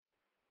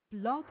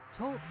Blog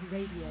Talk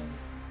Radio.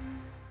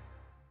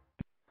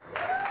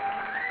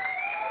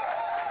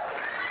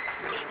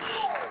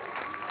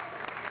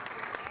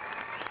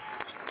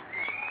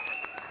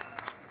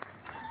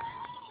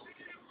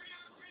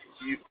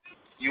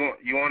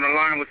 You on the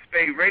line with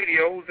SPATE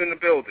Radio? Who's in the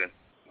building?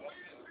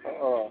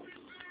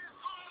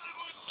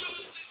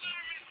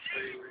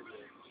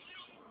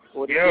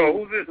 Yo,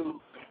 who's this?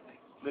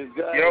 This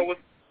guy. Yo,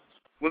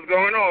 what's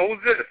going on? Who's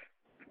this?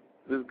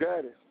 This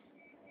Gotti.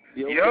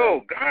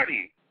 Yo,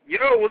 Gotti.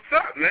 Yo, what's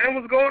up, man?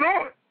 What's going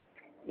on?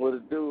 What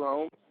it do,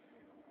 home?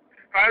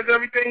 How's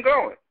everything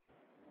going?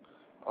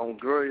 I'm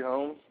great,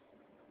 home.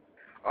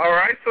 All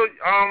right, so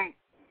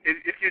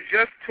if you're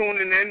just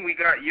tuning in, we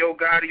got Yo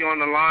Gotti on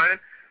the line.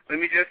 Let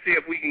me just see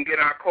if we can get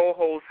our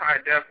co-host High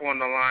Def on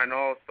the line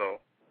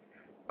also.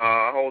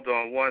 Hold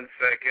on 1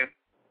 second.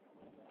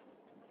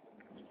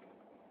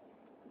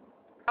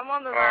 I'm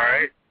on the line. All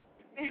right.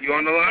 You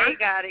on the line?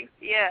 Hey, Gotti.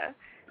 Yeah.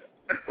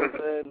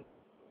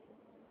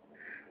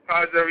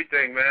 How's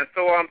everything, man?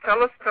 So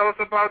tell us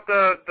about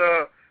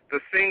the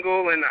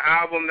single and the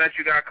album that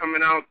you got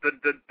coming out.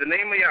 The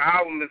name of your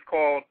album is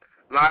called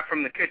Live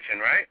from the Kitchen,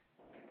 right?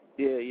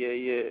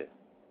 Yeah.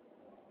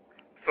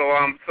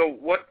 So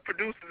what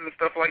producers and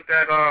stuff like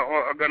that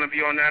are gonna be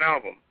on that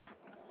album?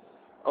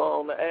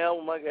 On the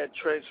album, I got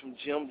tracks from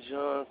Jim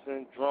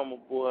Johnson, Drummer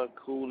Boy,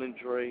 Cool and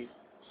Dre,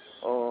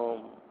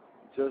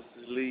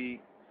 Justice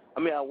League. I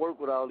mean, I work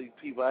with all these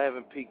people. I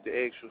haven't picked the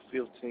extra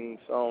 15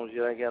 songs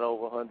yet. I got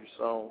over 100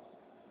 songs.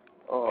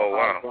 Oh,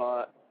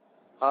 wow.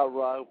 Hot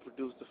Rod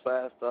produced the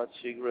 5-Star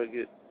Chick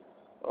record.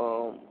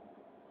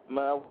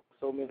 Man, I work with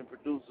so many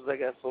producers. I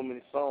got so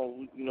many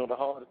songs. You know, the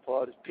hardest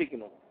part is picking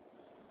them.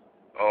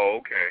 Oh,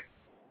 okay.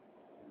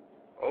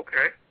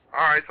 Okay.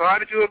 All right. So how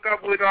did you hook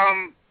up with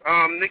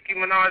Nicki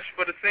Minaj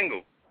for the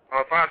single,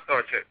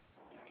 5-Star Chick?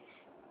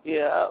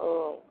 Yeah,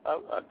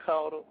 I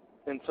called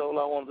her and told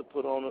her I wanted to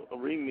put on a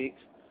remix.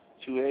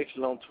 She was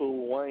actually on tour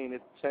with Wayne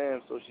at the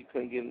time, so she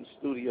couldn't get in the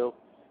studio.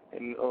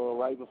 And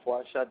right before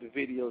I shot the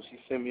video, she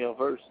sent me a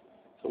verse.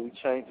 So we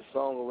changed the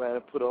song around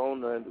and put her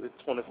on there in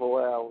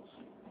 24 hours.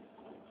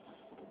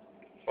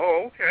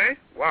 Oh, okay.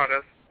 Wow,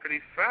 that's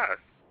pretty fast.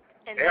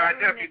 And I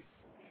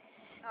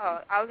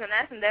was going to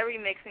ask him, that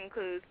remix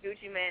includes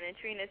Gucci Mane and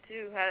Trina,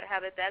 too. How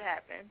did that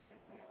happen?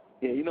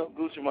 Yeah, you know,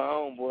 Gucci, my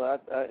homeboy,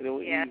 it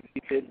was easy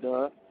to get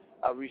done.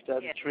 I reached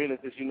out to Trina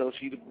because, you know,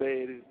 she the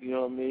baddest, you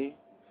know what I mean?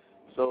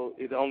 So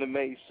it only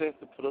made sense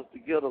to put us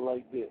together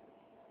like that.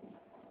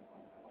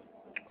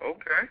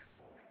 Okay.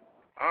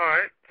 All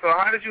right. So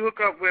how did you hook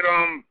up with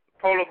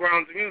Polo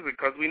Grounds Music?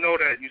 Because we know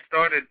that you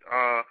started,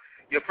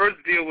 your first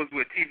deal was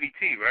with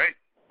TVT, right?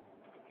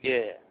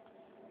 Yeah.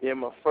 Yeah,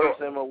 my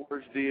first and my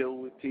worst deal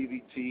with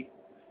TVT.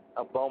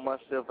 I bought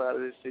myself out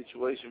of this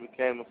situation,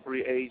 became a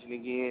free agent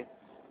again.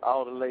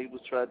 All the labels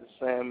tried to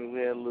sign me. We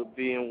had a little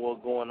bidding war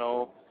going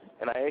on.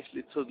 And I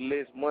actually took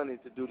less money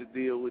to do the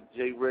deal with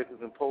J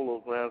Records and Polo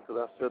Grounds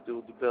because I felt it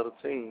was the better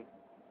team.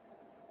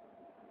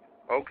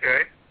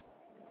 Okay.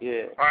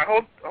 Yeah. All right,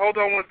 hold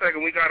on 1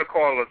 second. We got a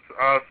caller.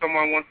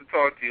 Someone wants to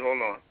talk to you.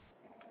 Hold on.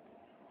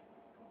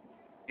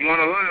 You on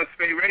the line with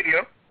SPATE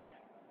Radio?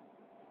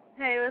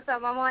 Hey, what's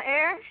up? I'm on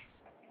air?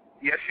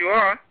 Yes, you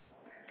are.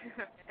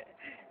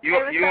 You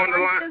on the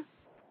line?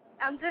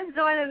 I'm just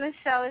joining the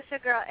show. It's your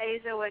girl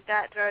Asia with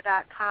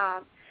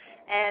GotDro.com.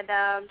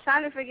 And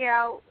trying to figure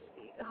out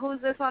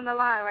who's this on the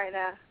line right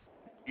now.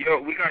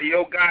 We got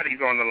Yo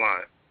Gotti's on the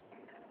line.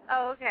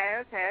 Oh,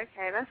 okay.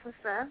 That's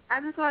what's up.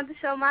 I just wanted to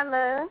show my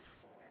love.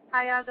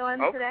 How y'all doing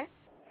today?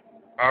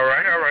 All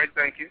right.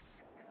 Thank you.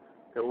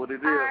 So what it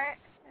is? All right.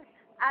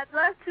 I'd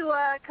love to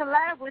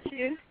collab with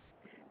you,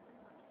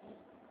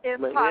 if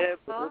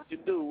possible.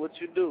 Yeah, what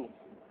you do?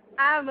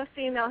 I'm a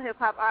female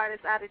hip-hop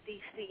artist out of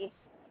D.C.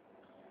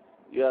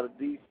 You out of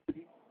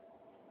D.C.?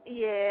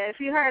 Yeah, if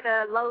you heard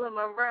of Lola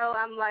Monroe,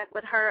 I'm like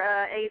with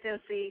her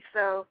agency,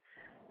 so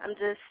I'm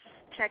just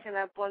checking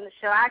up on the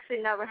show. I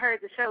actually never heard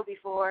the show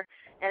before,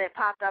 and it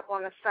popped up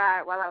on the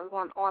side while I was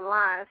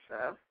online,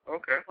 so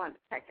okay. I wanted to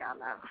check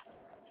y'all out.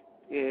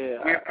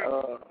 Yeah,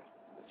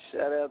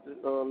 shout out to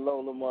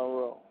Lola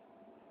Monroe.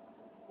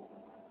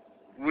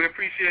 We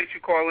appreciate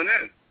you calling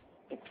in.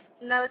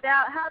 No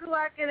doubt. How do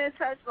I get in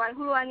touch? Like,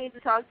 who do I need to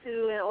talk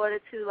to in order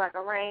to, like,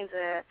 arrange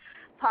a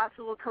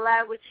possible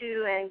collab with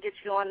you and get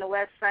you on the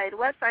website? The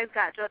website's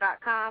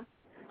GotDro.com.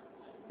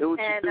 Hit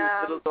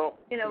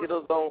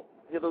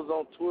us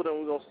on Twitter, and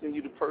we're going to send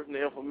you the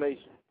personal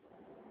information.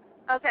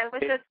 Okay,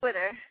 what's your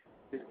Twitter?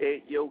 It's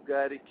at Yo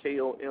Gotti,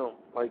 K-O-M,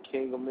 like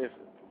King of Memphis.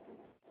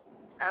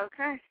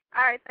 Okay.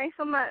 All right, thanks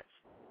so much.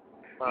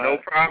 No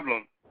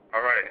problem.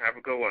 All right, have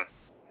a good one.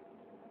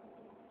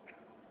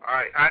 All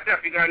right, I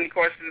definitely got any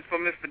questions for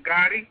Mr.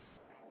 Gotti?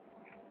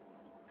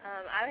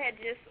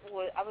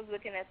 I was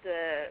looking at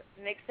the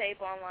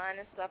mixtape online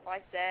and stuff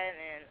like that,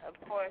 and of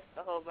course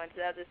a whole bunch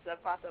of other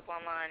stuff popped up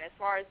online. As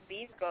far as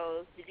beef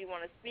goes, did you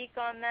want to speak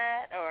on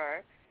that,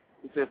 or?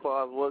 You said as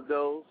far as what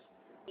goes?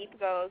 Beef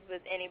goes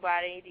with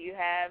anybody. Is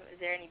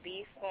there any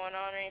beef going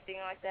on or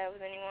anything like that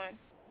with anyone?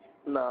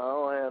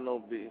 No, I don't have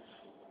no beef.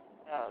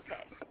 Oh,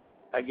 okay.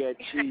 I got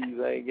cheese.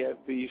 I ain't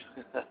got beef.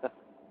 You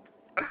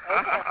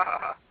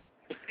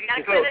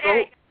gotta clear the air.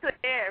 You gotta clear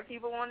the air.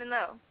 People want to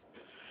know.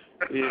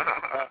 Yeah,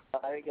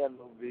 I ain't got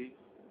no beef.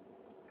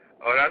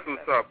 Oh, that's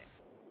what's up.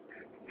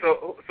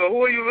 So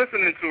who are you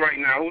listening to right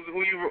now?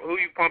 Who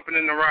you pumping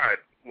in the ride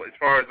as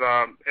far as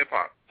hip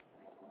hop?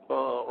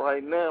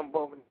 Right now I'm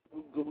bumping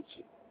new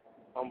Gucci.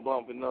 I'm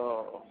bumping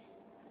the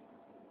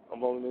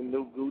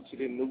new Gucci,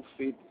 the new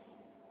 50.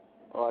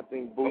 I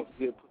think Boots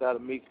did put out a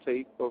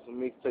mixtape, throw some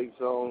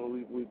mixtapes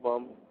on. We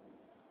bumping.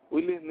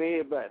 We listen to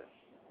everybody.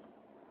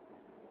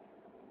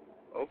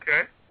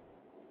 Okay.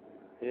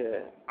 Yeah.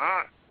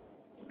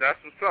 That's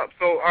what's up.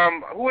 So,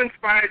 who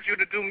inspired you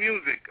to do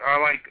music?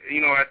 Like,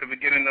 at the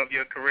beginning of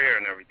your career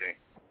and everything.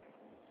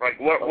 Like,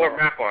 what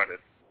rap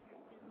artist?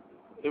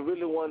 It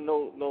really wasn't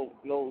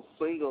no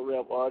single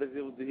rap artist.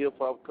 It was the hip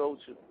hop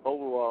culture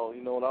overall.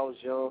 When I was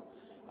young,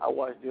 I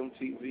watched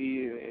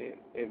MTV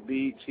and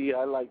BET.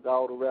 I liked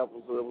all the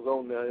rappers that was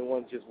on there. It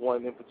wasn't just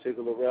one in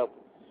particular rapper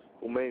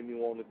who made me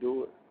want to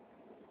do it.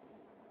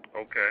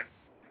 Okay.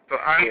 So,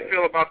 how do you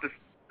feel about this?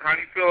 How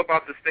do you feel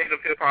about the state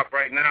of hip hop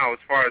right now, as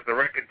far as the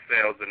record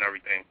sales and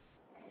everything?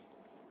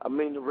 I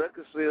mean, the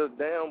record sales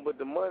down, but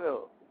the money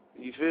up.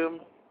 You feel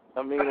me?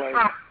 I mean, like,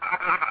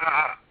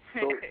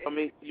 so I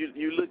mean,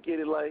 you look at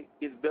it like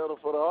it's better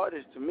for the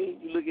artist. To me,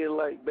 you look at it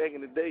like back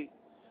in the day,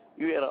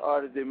 you had an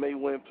artist that may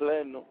win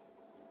platinum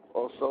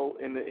or so,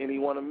 and he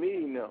won $1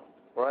 million now,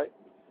 right?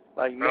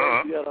 Like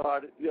now, you got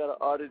an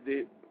artist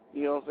that,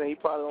 you know what I'm saying, he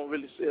probably don't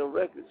really sell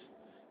records,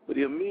 but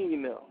he's $1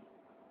 million now.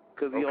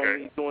 Because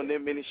he's doing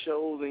that many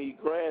shows and he's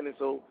grinding,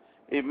 so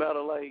it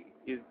matter like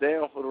it's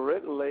down for the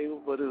record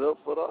label, but it's up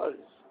for the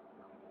artist.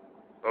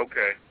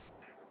 Okay.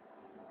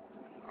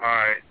 All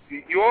right.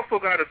 You also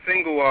got a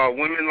single,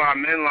 Women Lie,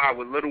 Men Lie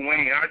with Lil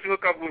Wayne. How'd you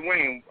hook up with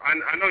Wayne?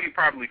 I know you're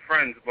probably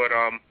friends, but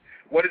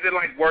what is it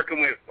like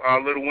working with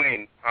Lil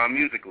Wayne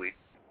musically?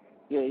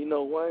 Yeah,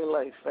 Wayne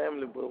like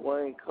family, but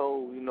Wayne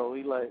cold.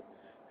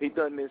 He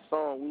done this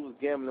song. We was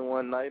gambling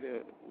one night,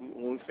 and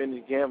when we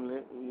finished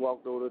gambling, we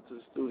walked over to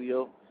the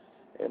studio.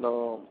 And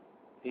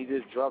he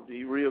just dropped it.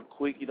 He real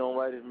quick. He don't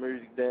write his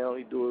music down.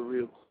 He do it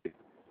real quick.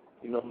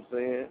 You know what I'm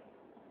saying?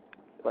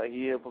 Like,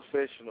 he a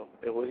professional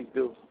at what he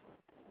do.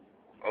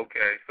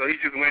 Okay. So he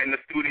just went in the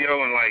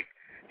studio and, like,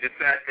 just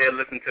sat there,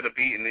 listened to the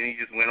beat, and then he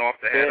just went off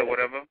the head or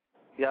whatever?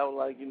 Yeah, I was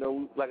like,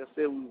 like I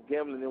said, we was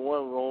gambling in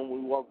one room. We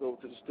walked over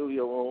to the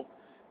studio room.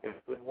 And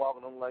we were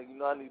walking. I'm like,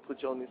 I need to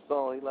put you on this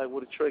song. He like,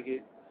 what a track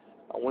is?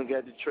 I went and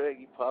got the track.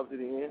 He popped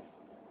it in.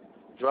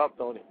 Dropped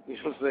on it. You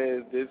know what I'm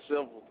saying? It's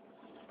simple.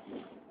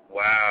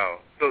 Wow.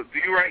 So do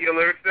you write your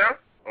lyrics down?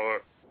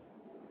 Or?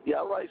 Yeah,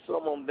 I write some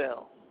of them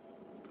down.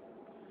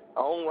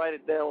 I don't write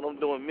it down when I'm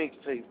doing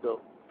mixtapes,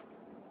 though.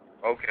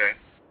 Okay.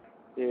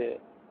 Yeah.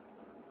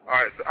 All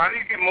right. So how do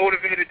you get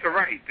motivated to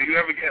write? Do you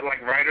ever get,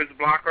 like, writer's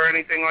block or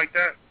anything like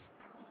that?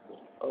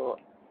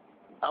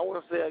 I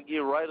want to say I get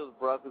writer's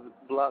block because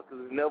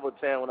there's never a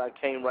time when I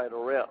can't write a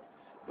rap.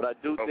 But I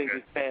do think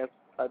it's times.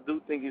 I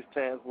do think it's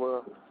times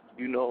where,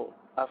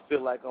 I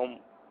feel like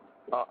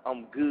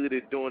I'm good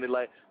at doing it.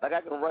 Like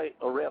I can write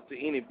a rap to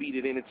any beat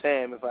at any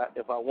time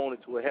if I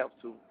wanted to or have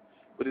to.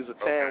 But there's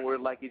a time where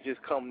like it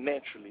just comes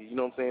naturally. You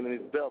know what I'm saying? And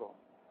it's better.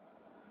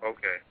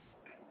 Okay.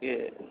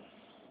 Yeah.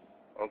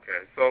 Okay.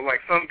 So like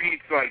some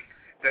beats like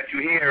that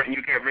you hear and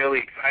you get really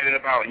excited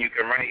about and you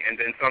can write, and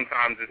then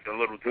sometimes it's a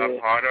little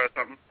tough, harder or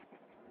something.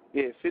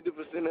 Yeah,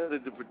 50%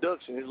 of the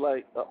production is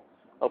like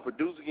a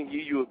producer can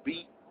give you a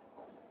beat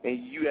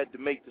and you have to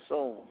make the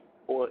song,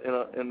 or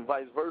and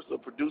vice versa. A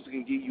producer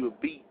can give you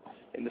a beat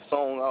and the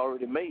song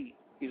already made.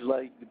 It's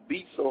like the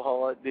beat's so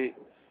hard that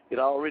it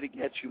already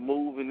got you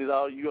moving. You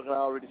can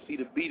already see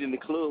the beat in the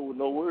club with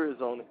no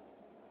words on it.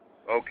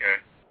 Okay.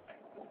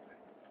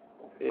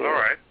 Yeah. All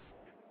right.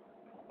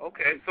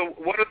 Okay. So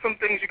what are some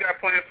things you got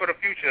planned for the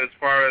future as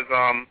far as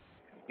some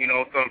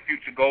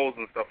future goals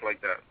and stuff like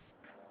that?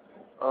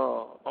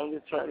 I'm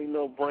just trying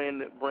to,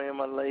 brand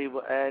my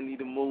label. I Need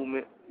a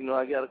Movement.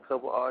 I got a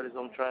couple artists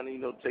I'm trying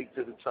to, take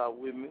to the top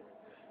with me.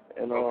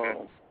 And,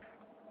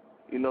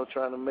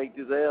 trying to make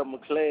this album a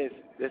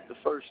classic. That's the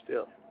first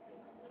step.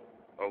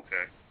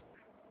 Okay.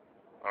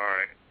 All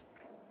right.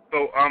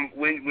 So,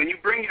 when you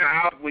bring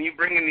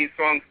in these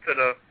songs to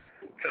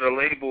the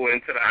label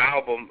and to the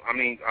album,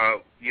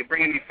 you're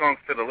bringing these songs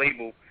to the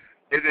label.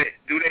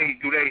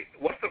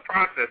 What's the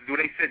process? Do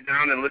they sit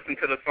down and listen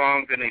to the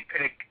songs and they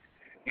pick,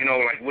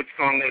 like which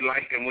song they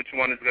like and which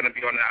one is going to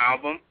be on the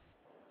album?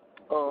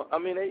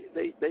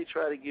 They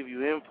try to give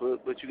you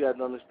input, but you got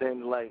to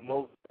understand that, like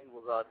most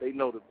labels they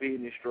know the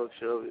business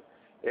structure of it.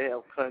 They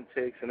have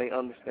context and they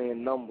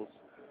understand numbers.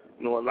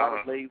 A lot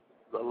of labels,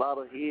 a lot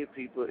of head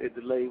people at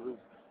the labels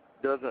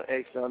doesn't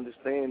actually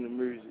understand the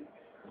music.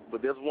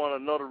 But that's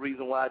another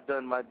reason why I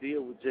done my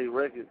deal with J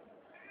Records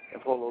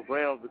and Polo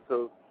Grounds,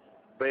 because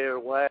Barry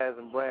Wise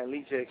and Brian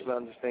Leach actually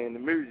understand the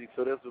music.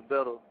 So that's a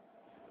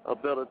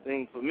better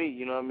thing for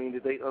me.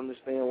 That they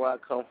understand where I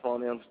come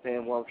from, they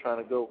understand where I'm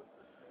trying to go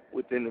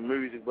within the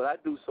music. But I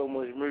do so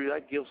much music. I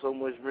give so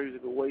much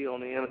music away on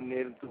the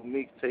internet and through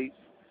mixtapes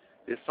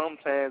that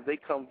sometimes they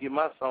come get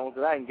my songs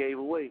that I ain't gave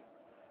away.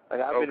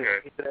 Like I've been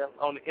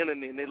on the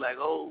internet, and they're like,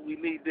 "Oh, we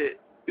need that."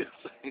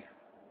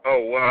 Oh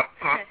wow.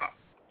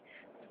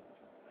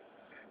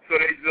 So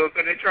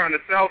they're trying to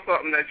sell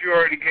something that you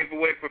already gave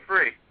away for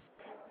free.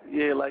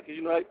 Yeah, like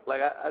you know,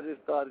 I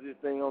just started this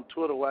thing on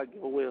Twitter where I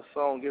give away a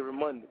song every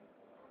Monday.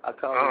 I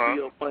call it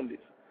Real Mondays.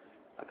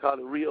 I call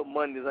it Real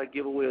Mondays. I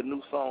give away a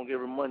new song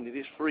every Monday.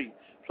 It's free.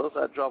 Plus,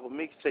 I drop a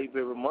mixtape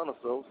every month or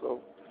so.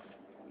 So,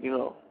 you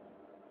know,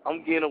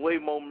 I'm getting away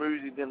more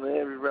music than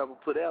every rapper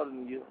put out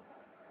in a year.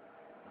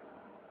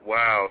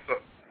 Wow. So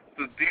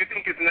do you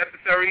think it's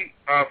necessary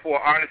for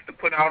artists to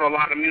put out a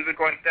lot of music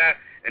like that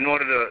in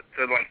order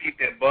to like keep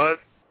their buzz?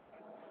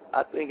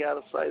 I think out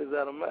of sight is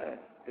out of mind.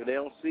 If they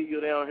don't see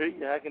you, they don't hear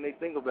you, how can they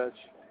think about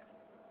you?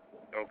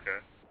 Okay.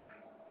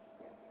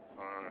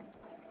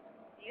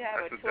 Do you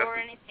have a tour or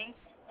anything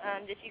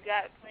that you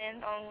got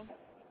planned on?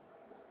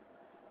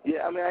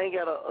 Yeah, I mean,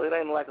 it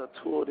ain't like a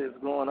tour that's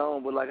going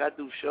on, but like I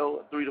do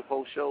 3 to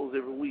 4 shows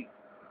every week.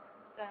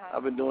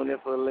 I've been doing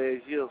that for the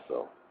last year or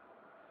so.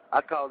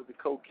 I call it the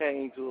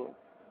cocaine tour.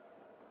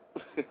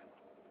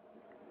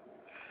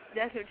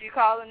 That's what you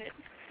calling it?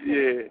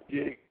 Yeah,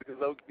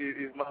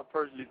 it's my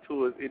personal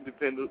tour. It's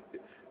independent,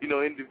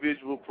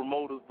 individual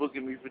promoters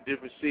booking me for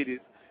different cities,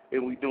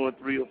 and we doing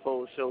 3 or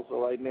 4 shows. So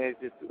right now,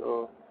 it's just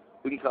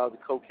we can call it the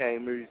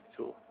cocaine music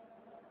tour.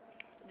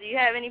 Do you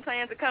have any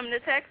plans of coming to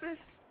Texas,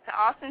 to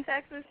Austin,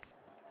 Texas?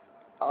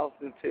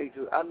 Austin,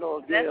 Texas. I know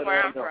a girl. That's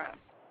where I'm from.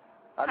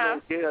 I know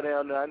a girl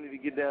down there. I need to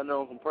get down there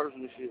on some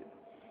personal shit.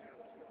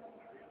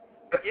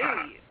 Do you?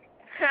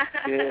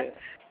 Yeah.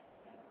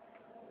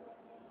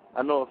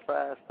 I know a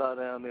 5-star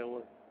down there.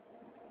 When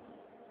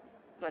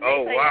they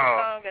play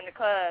your song in the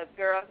club,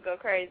 girls go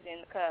crazy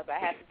in the club. I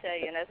have to tell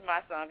you, and that's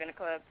my song in the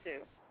club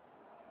too.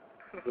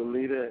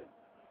 Believe that.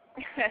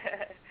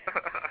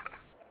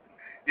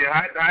 Yeah,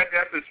 I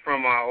guess it's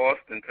from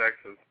Austin,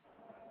 Texas.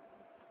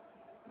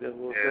 That's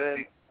what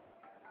yeah,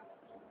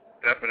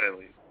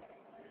 definitely.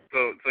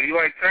 So you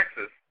like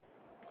Texas?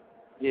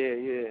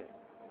 Yeah.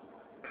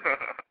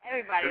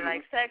 Everybody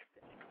likes Texas.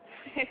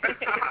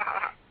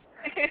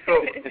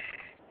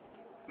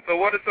 So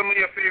what are some of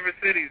your favorite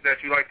cities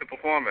that you like to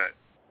perform at?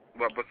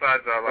 Well,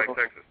 besides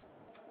Texas.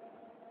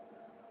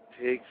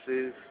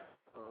 Texas,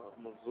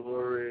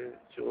 Missouri,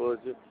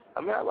 Georgia.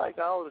 I mean, I like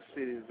all the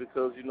cities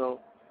because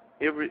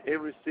every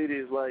city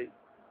is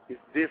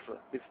it's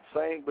different. It's the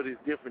same, but it's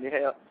different.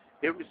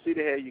 Every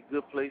city has your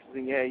good places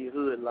and you have your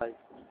hood life,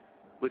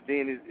 but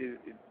then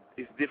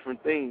it's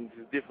different things.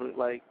 It's different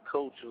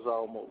cultures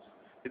almost.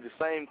 It's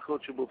the same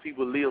culture, but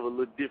people live a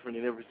little different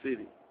in every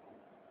city.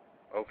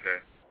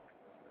 Okay.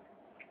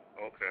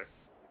 All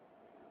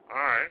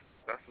right.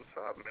 That's what's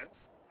up, man.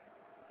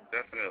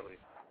 Definitely.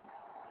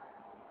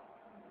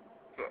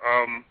 So,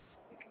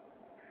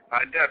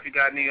 Def, you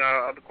got any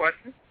other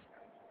questions?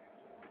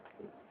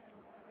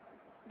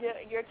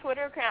 Your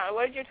Twitter account.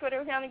 What is your Twitter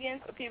account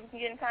again, so people can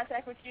get in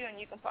contact with you and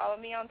you can follow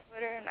me on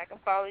Twitter and I can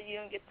follow you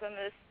and get some of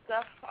this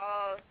stuff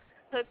all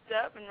hooked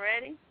up and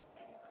ready?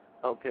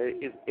 Okay,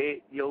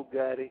 it's Yo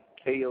Gotti,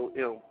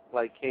 KOM,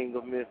 like King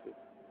of Memphis.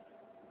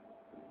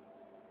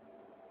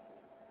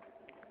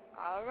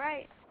 All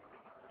right.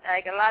 I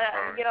get a lot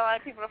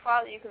of people to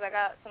follow you because I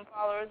got some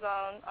followers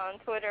on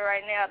Twitter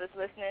right now that's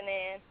listening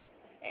in,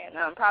 and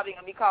I'm probably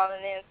gonna be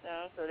calling in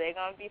soon, so they're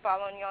gonna be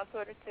following you on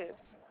Twitter too.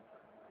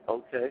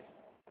 Okay,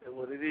 that's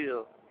what it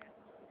is.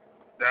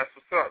 That's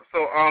what's up.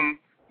 So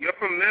you're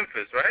from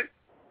Memphis, right?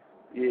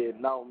 Yeah,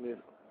 now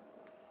Memphis.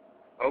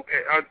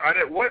 Okay.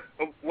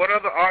 What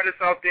other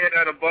artists out there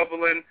that are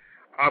bubbling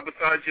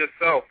besides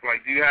yourself?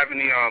 Like, do you have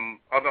any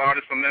other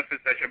artists from Memphis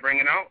that you're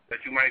bringing out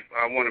that you might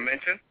want to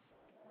mention?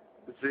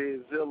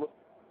 Zilla,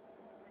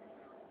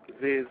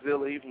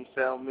 he from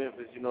South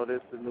Memphis.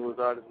 That's the newest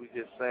artist we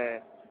just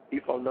signed. He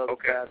from the other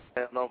side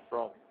of town I'm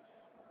from.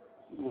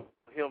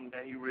 Him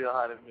now, he real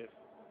hot in Memphis.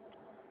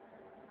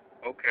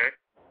 Okay.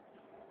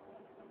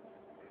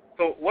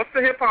 So what's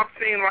the hip hop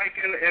scene like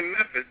in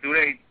Memphis? Do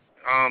they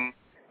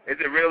is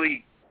it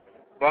really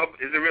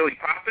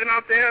popping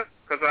out there?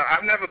 Because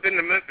I've never been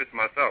to Memphis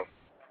myself.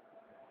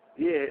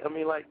 Yeah, I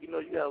mean,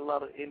 you got a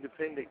lot of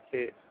independent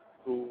cats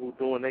who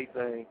doing their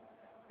thing.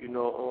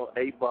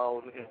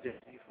 8-Ball and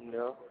MJG from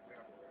there,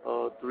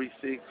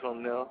 3-6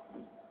 from there,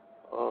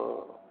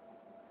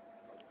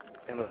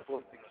 and of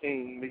course the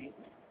King, me.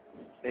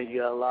 And you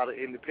got a lot of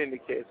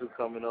independent cats who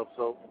coming up.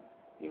 So,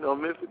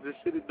 Memphis, the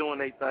city doing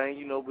their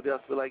thing, but I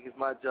feel like it's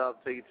my job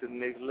to take it to the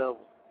next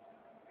level.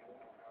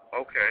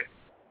 Okay.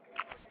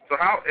 So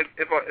how, if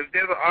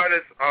there's an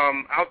artist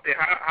out there,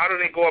 how do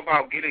they go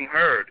about getting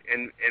heard?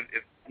 And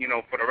if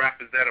for the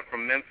rappers that are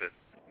from Memphis?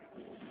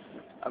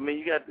 I mean,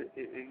 you got to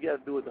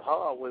do it the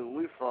hard way.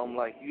 Where we're from,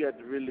 you got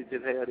to really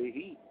just have the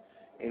heat,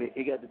 and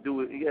you got to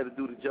do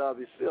the job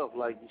itself.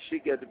 Your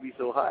shit got to be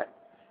so hot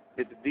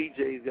that the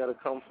DJ's got to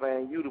come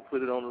find you to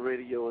put it on the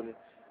radio, and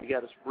you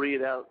got to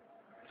spread out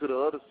to the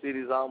other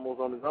cities almost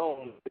on its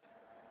own.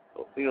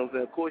 You know what I'm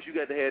saying? Of course, you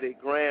got to have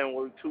that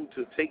groundwork too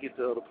to take it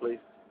to other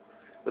places.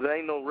 But there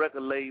ain't no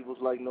record labels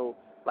like no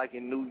like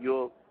in New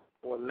York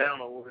or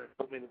Atlanta where there's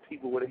so many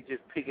people where they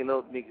just picking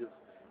up niggas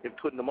and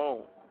putting them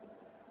on.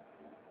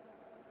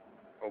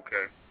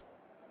 Okay.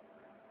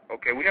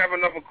 Okay, we have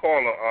another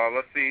caller.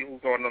 Let's see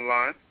who's on the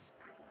line.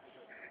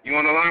 You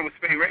on the line with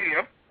SPATE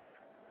Radio?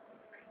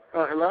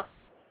 Hello?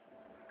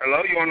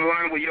 Hello, you on the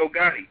line with Yo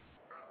Gotti?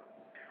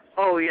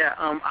 Oh, yeah.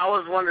 I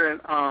was wondering,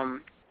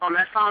 on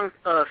that song,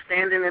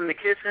 Standing in the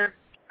Kitchen,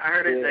 I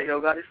heard it, that Yo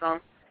Gotti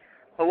song.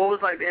 But what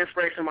was, like, the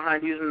inspiration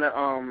behind using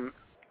the,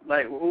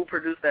 like, who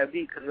produced that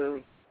beat? Because it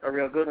was a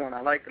real good one.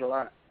 I liked it a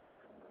lot.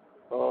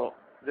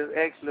 This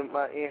actually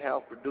my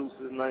in-house producer.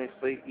 His name's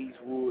Faith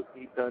Eastwood.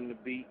 He done the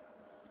beat.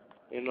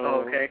 You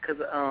know. Okay, because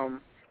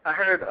I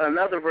heard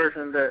another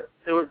version that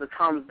it was the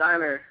Tom's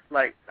Diner,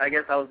 like, I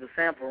guess that was the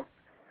sample.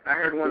 I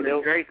heard one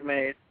that Drake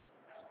made,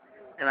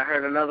 and I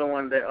heard another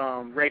one that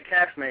Ray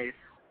Cash made.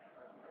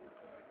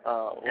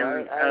 I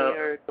ain't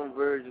heard some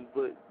versions,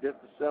 but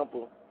just the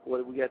sample,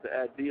 where we got the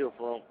idea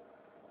from.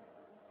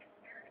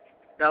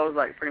 That was,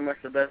 like, pretty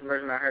much the best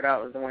version I heard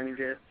out was the one you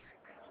did.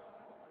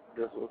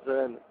 That's what's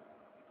happening.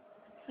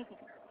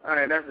 All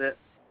right, that's it.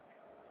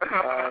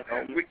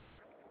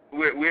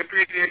 We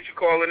appreciate you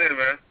calling in,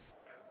 man.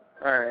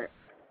 All right.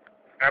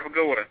 Have a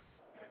good one.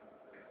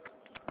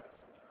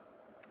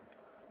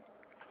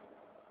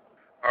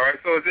 All right,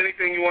 so is there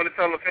anything you want to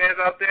tell the fans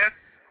out there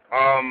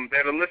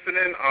that are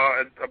listening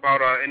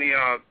about any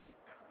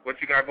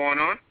what you got going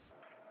on?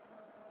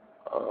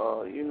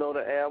 You know,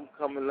 the album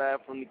coming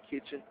live from the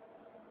kitchen.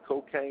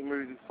 Cocaine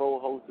Music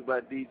 4, hosted by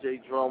DJ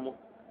Drummer.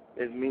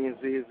 As me and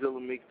Zilla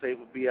mixtape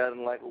will be out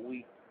in like a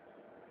week.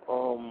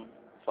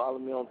 Follow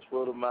me on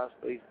Twitter,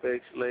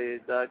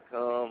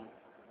 MySpace.com.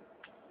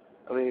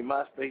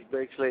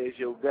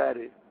 MySpace.Yo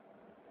Gotti.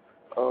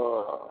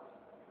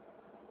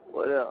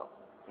 What else?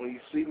 When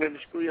you see me in the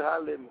street,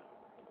 holler at me.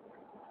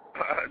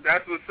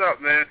 That's what's up,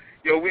 man.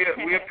 Yo, we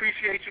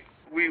appreciate you.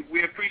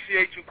 We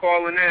appreciate you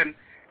calling in,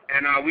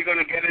 and we're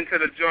gonna get into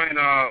the joint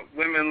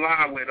Women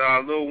Live with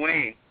Lil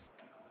Wayne.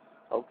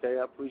 Okay,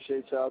 I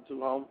appreciate y'all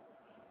too, homie.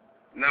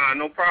 Nah,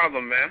 no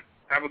problem, man.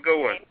 Have a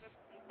good one.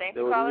 Thanks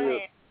for calling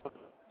in.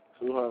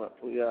 200,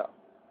 we out.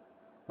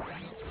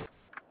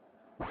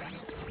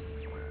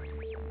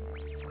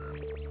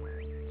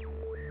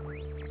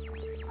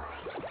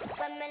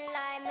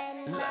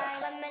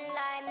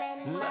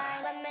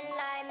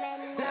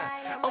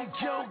 I'm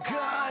Joe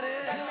Gotti.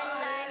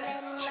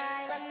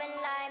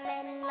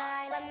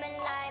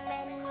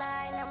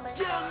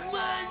 Young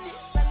money.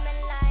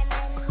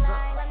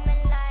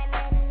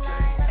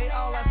 Hey,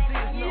 all I see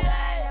is no.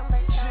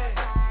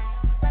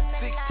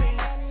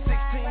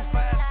 16,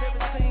 5,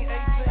 17, 18.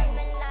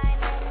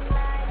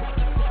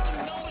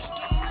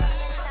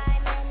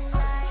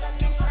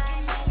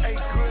 Hey,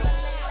 Chris,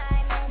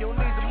 you don't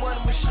need the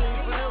money machine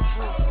for them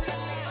food.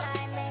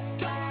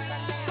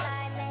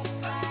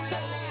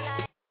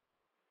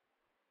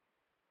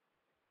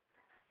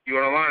 You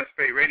on the line,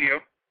 SPATE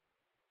Radio?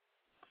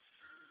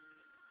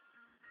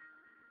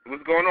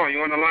 What's going on?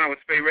 You on the line with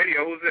SPATE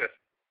Radio? Who's this?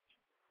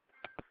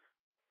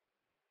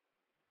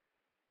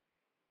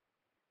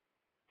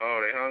 Oh,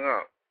 they hung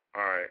up.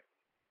 All right.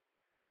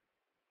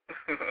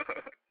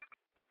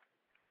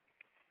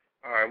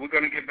 All right, we're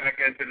going to get back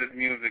into this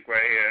music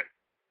right here.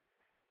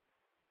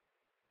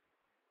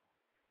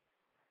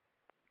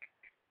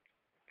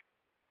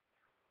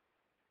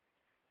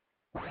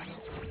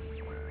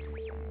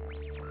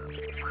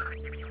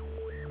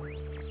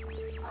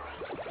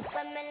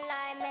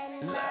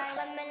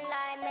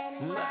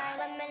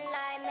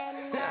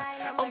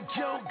 I'm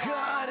Joe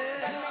Gotti.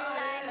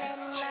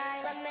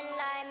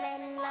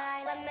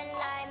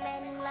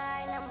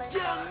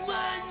 Young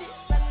money.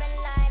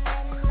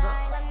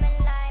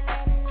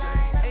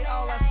 Hey,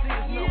 all I see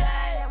is no.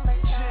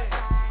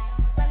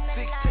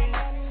 16,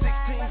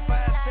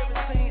 5,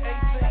 17, 18.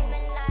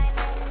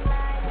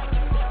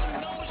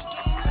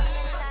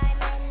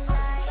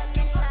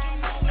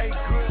 Hey,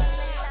 Chris,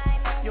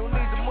 you don't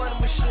need the money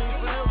machine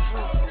for them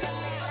food.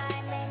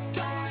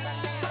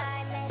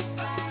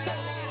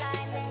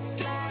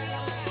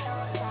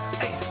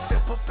 Hey,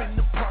 step up in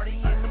the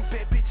party and them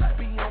bad bitches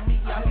be on me.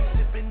 I be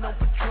sipping on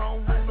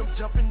Patron when I'm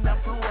jumping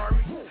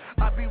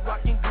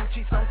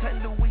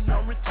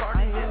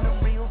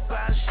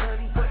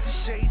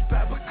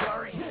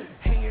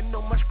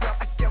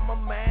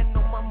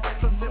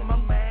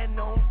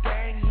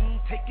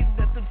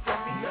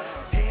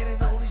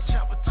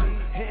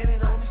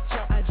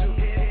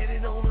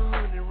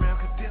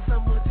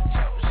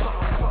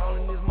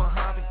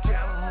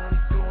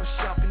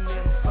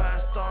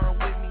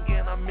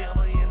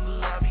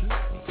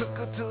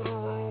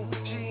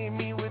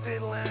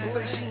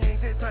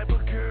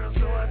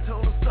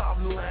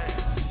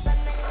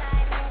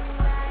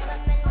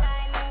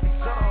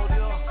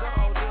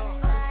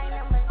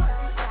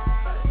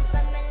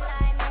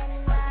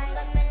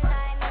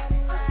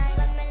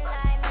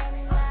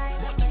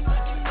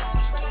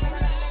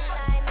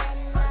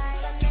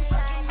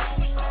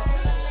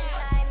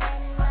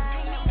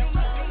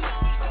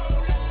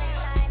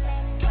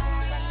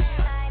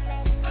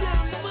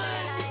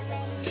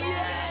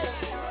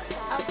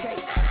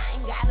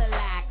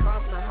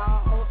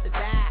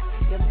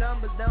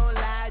numbers don't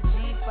lie.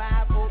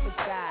 G5 open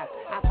sky.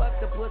 I fuck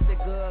the pussy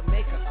good,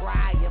 make her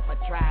cry if I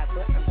try.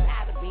 But I'm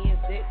tired of being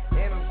sick,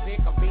 and I'm sick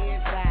of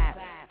being tired.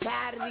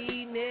 Tired of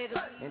these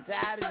niggas and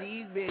tired of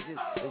these bitches.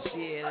 But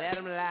shit, let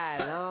them lie,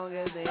 long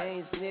as they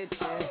ain't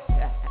snitching.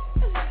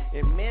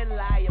 And men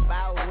lie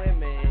about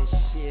women and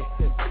shit.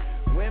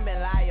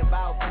 Women lie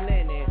about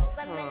plenty.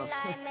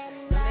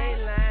 They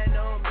lying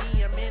on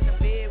me. I'm in the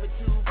bed with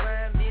 2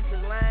 fine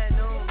bitches lying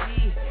on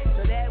me.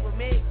 So that would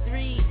make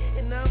 3.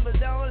 And numbers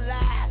don't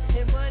lie,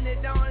 and money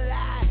don't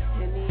lie,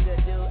 and neither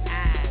do I.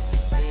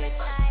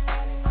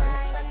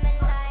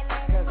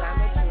 Cause I'm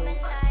the truth.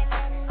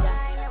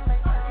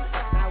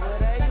 Now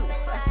what are you?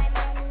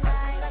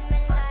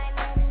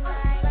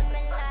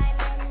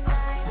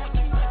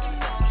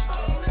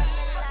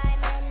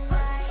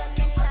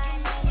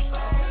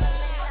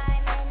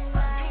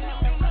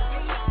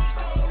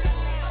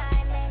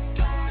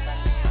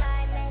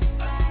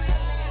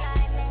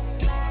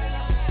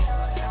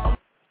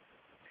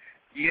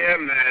 Yeah,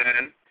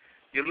 man.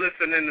 You're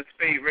listening to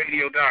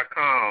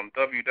SPATERadio.com,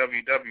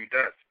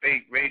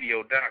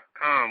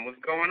 www.SPATERadio.com. What's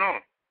going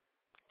on?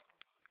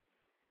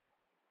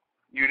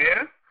 You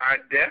there? Hi,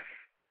 Def.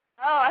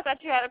 Oh, I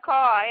thought you had a call.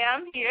 I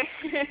am here.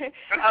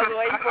 I was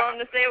waiting for them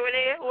to say where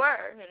they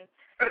were.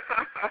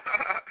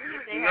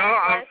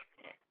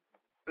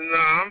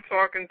 I'm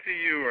talking to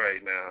you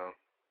right now.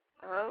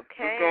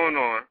 Okay. What's going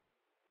on?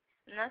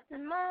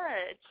 Nothing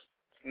much.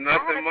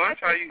 Nothing much?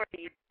 How you?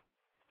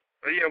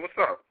 Oh, yeah, what's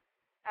up?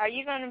 Are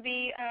you going to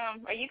be,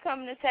 are you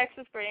coming to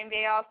Texas for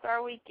NBA All-Star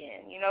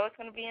Weekend? You know it's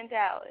going to be in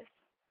Dallas.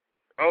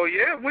 Oh,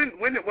 yeah?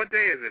 What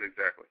day is it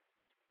exactly?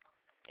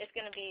 It's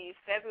going to be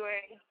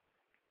February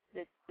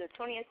the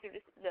 20th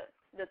through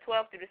the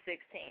 12th through the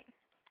 16th.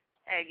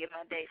 I got to get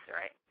my dates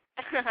right.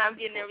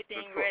 I'm getting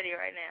everything ready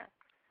right now.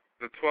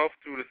 The 12th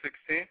through the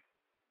 16th?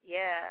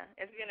 Yeah,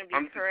 it's going to be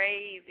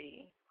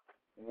crazy.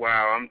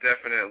 Wow, I'm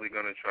definitely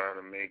going to try to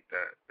make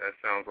that. That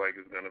sounds like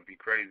it's going to be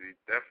crazy,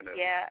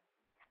 definitely. Yeah.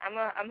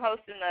 I'm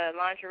hosting a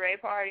lingerie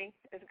party.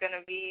 It's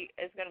gonna be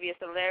a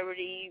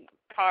celebrity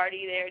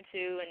party there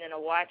too, and then a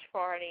watch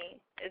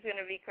party. It's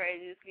gonna be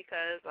crazy just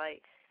because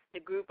like the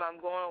group I'm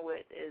going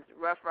with is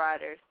Rough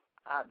Riders,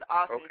 the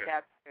Austin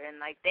chapter, and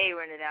like they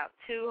rented out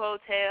 2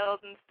 hotels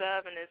and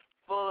stuff, and it's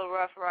full of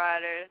Rough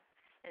Riders,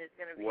 and it's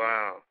gonna be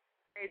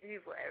crazy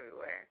people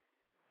everywhere.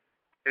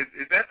 Is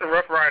that the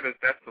Rough Riders?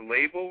 That's the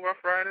label,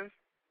 Rough Riders?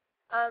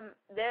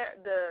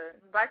 The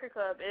biker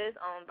club is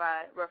owned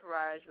by Rough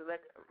Riders, the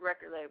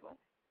record label.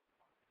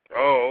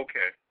 Oh,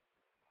 okay.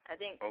 I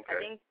think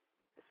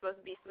it's supposed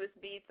to be Swiss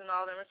Beats, and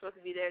all of them are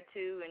supposed to be there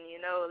too. And you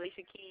know,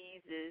 Alicia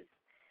Keys is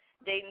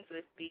dating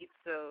Swiss Beats,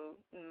 so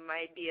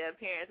might be an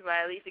appearance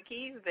by Alicia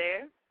Keys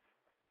there.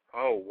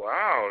 Oh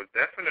wow,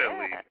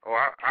 definitely. Yeah. Oh,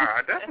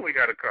 I definitely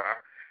got to.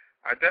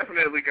 I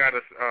definitely got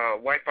to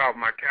wipe out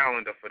my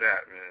calendar for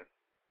that, man.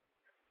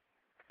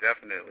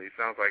 Definitely,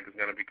 sounds like it's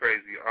gonna be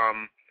crazy.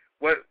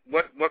 What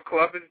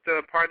club is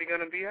the party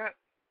gonna be at?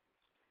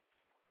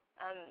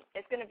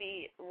 It's gonna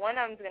be one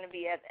of them's gonna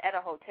be at a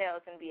hotel.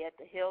 It's gonna be at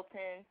the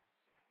Hilton,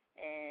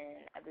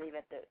 and I believe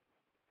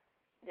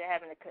they're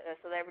having a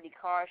celebrity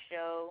car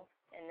show,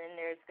 and then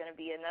there's gonna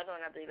be another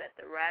one I believe at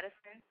the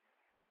Radisson.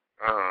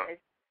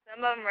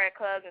 Some of them are at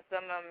clubs and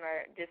some of them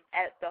are just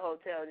at the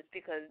hotel, just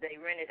because they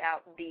rented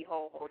out the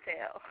whole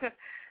hotel.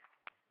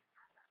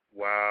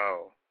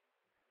 Wow.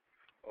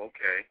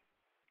 Okay.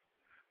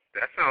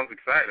 That sounds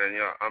exciting.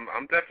 Yeah,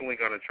 I'm definitely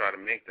gonna try to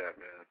make that,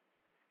 man.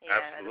 Yeah,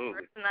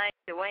 absolutely. The first night,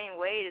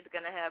 Dwayne Wade is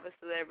gonna have a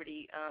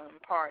celebrity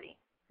party.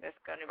 That's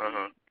gonna be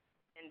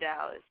in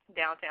Dallas,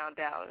 downtown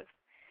Dallas.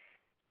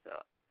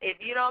 So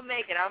if you don't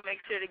make it, I'll make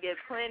sure to get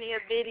plenty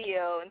of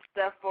video and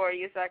stuff for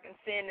you, so I can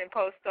send and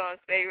post on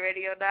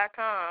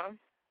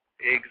SPATERadio.com.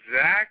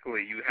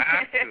 Exactly. You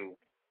have to.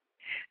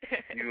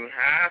 You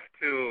have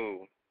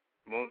to.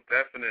 Most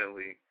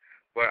definitely.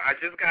 But I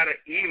just got an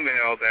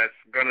email that's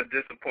going to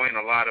disappoint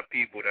a lot of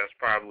people that's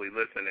probably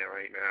listening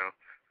right now.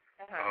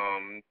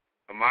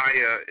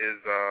 Amaya is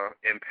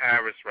in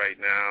Paris right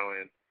now,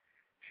 and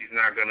she's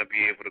not going to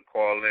be able to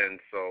call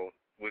in, so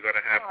we're going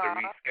to have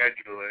to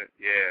reschedule it.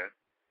 Yeah.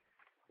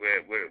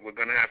 We're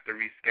going to have to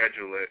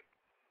reschedule it.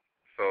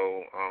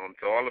 So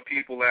to all the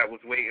people that was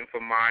waiting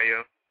for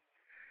Maya,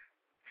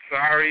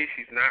 sorry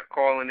she's not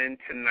calling in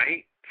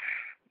tonight,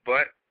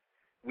 but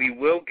we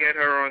will get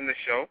her on the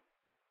show.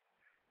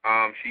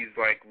 She's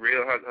like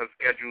her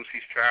schedule,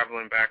 she's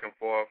traveling back and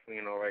forth,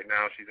 right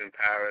now she's in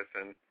Paris,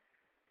 and,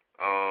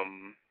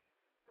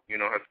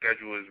 her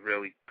schedule is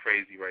really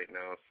crazy right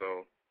now,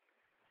 so,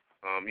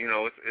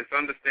 it's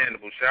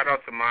understandable. Shout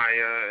out to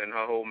Maya and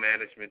her whole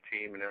management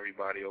team and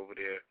everybody over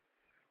there.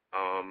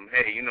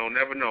 Hey,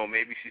 never know,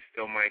 maybe she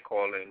still might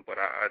call in, but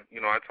I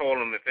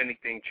told them if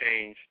anything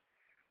changed,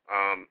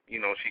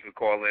 she could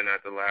call in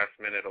at the last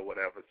minute or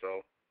whatever,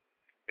 so,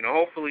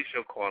 hopefully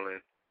she'll call in.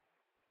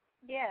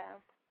 Yeah.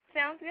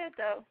 Sounds good,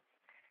 though.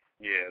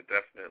 Yeah,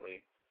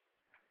 definitely.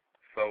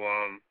 So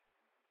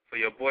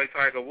your boy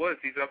Tiger Woods,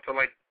 he's up to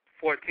like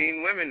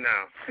 14 women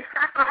now.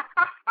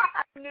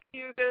 I knew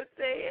you were going to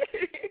say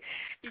it.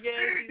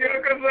 Yes,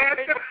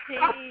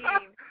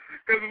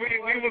 because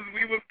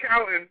we was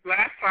counting.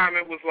 Last time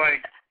it was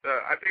like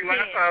I think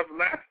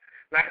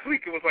last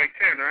week it was like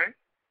 10, right?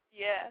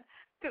 Yeah,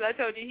 because I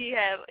told you he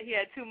had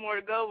 2 more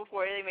to go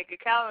before they make a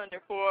calendar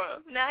for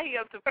him. Now he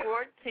up to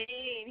 14.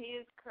 He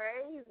is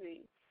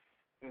crazy.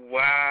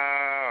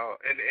 Wow.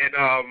 And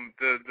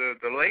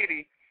the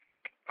lady,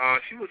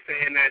 she was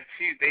saying that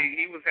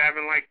he was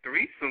having like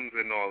threesomes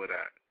and all of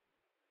that.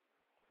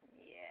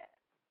 Yeah.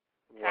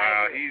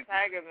 Wow.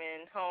 Tiger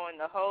been hoeing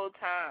the whole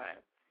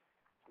time.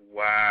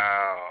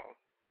 Wow.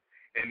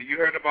 And you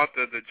heard about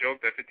the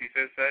joke that 50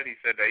 Cent said? He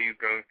said that he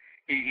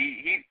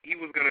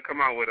was gonna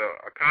come out with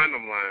a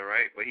condom line,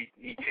 right? But he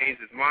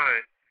changed his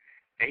mind,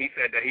 and he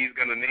said that he's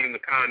gonna name the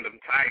condom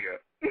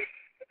Tiger.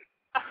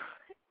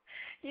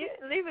 You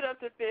leave it up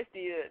to 50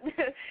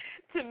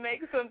 to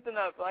make something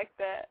up like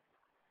that.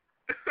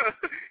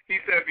 He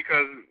said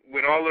because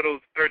with all of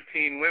those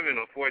 13 women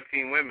or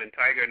 14 women,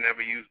 Tiger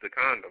never used the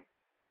condom.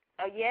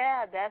 Oh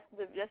yeah, that's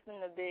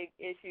been the big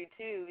issue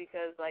too,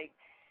 because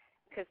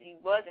he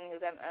was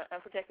having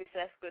unprotected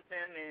sex with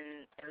them,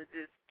 and it was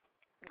just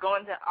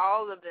going to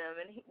all of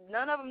them, and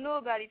none of them knew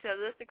about each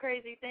other. That's the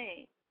crazy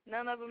thing.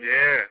 None of them knew.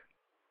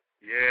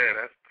 Yeah,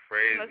 that's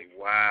crazy.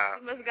 Wow.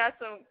 He must have got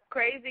some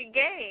crazy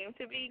game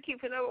to be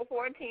keeping up with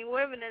 14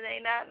 women and they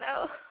not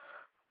know.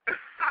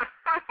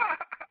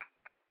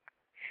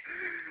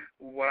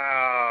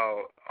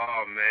 Wow.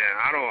 Oh man,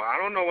 I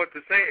don't know what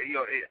to say.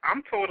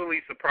 I'm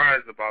totally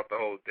surprised about the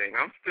whole thing.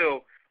 I'm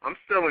still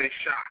in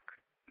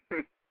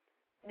shock.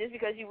 Just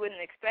because you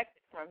wouldn't expect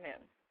it from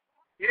him.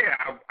 Yeah,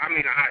 I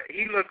mean,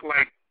 he looked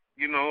like,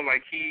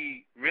 like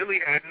he really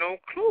had no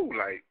clue.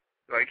 Like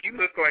he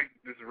looked like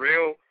this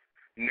real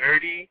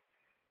nerdy,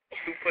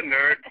 super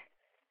nerd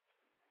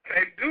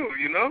type dude,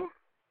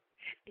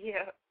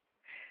 Yeah.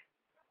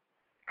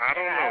 I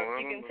don't know.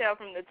 You can tell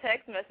from the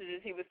text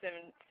messages he was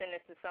sending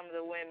to some of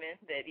the women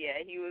that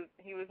he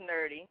was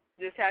nerdy.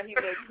 Just how he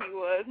looked, he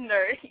was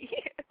nerdy.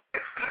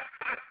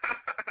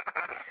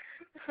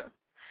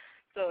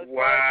 So as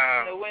far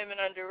as the women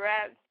under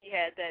wraps, he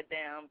had that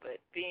down. But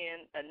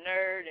being a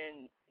nerd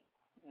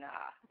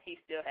he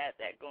still had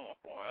that going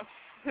for him.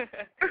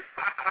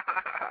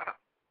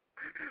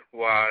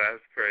 Wow,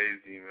 that's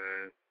crazy,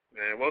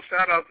 man. Well,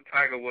 shout out to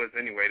Tiger Woods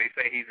anyway. They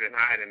say he's in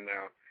hiding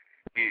now.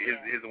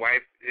 His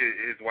wife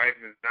is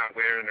not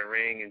wearing a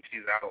ring, and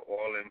she's out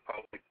all in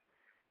public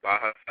by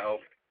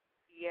herself.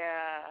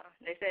 Yeah,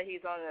 they said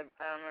he's on a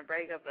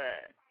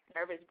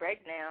nervous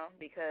break now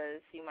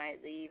because she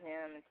might leave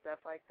him and stuff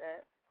like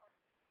that.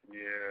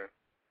 Yeah.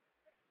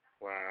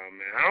 Wow,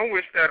 man. I don't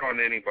wish that on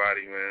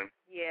anybody, man.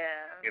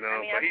 Yeah.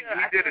 But he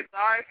did it.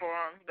 Sorry for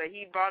him, but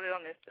he brought it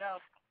on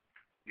himself.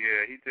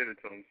 Yeah, he did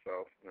it to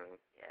himself, man.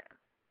 Yeah.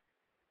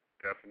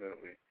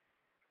 Definitely.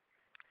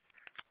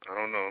 I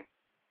don't know.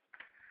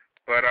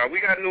 But we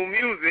got new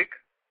music,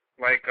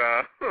 like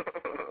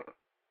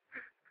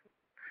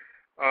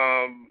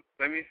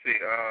let me see.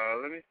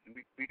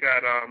 We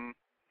got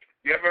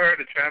you ever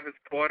heard of Travis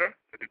Porter?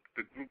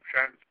 The group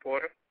Travis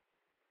Porter?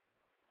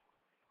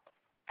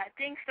 I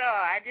think so.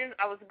 I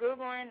was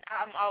Googling.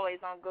 I'm always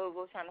on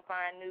Google trying to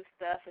find new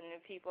stuff and new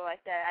people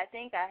like that. I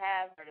think I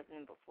have heard of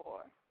them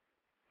before.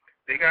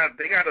 They got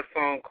a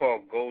song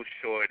called Go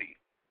Shorty.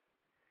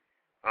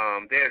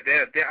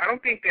 They're I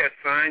don't think they're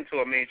signed to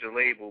a major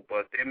label,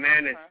 but they're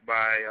managed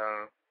by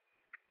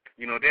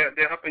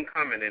they're up and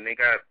coming, and they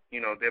got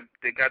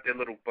they got their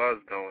little buzz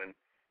going.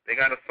 They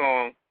got a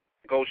song,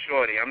 Go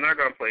Shorty. I'm not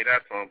gonna play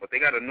that song, but they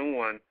got a new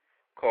one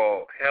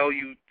called Hell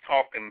You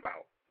Talking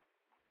About.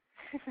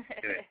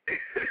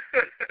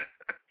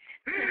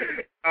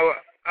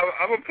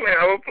 I will play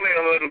a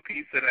little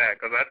piece of that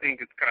because I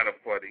think it's kind of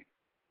funny.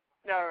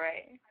 All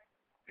right.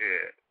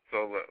 Yeah.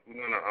 So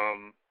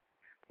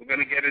we're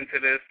gonna get into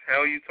this.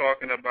 Hell You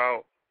Talking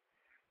About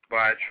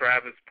by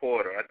Travis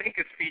Porter. I think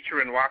it's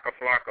featuring Waka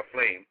Flocka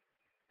Flame,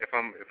 if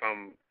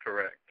I'm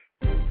correct.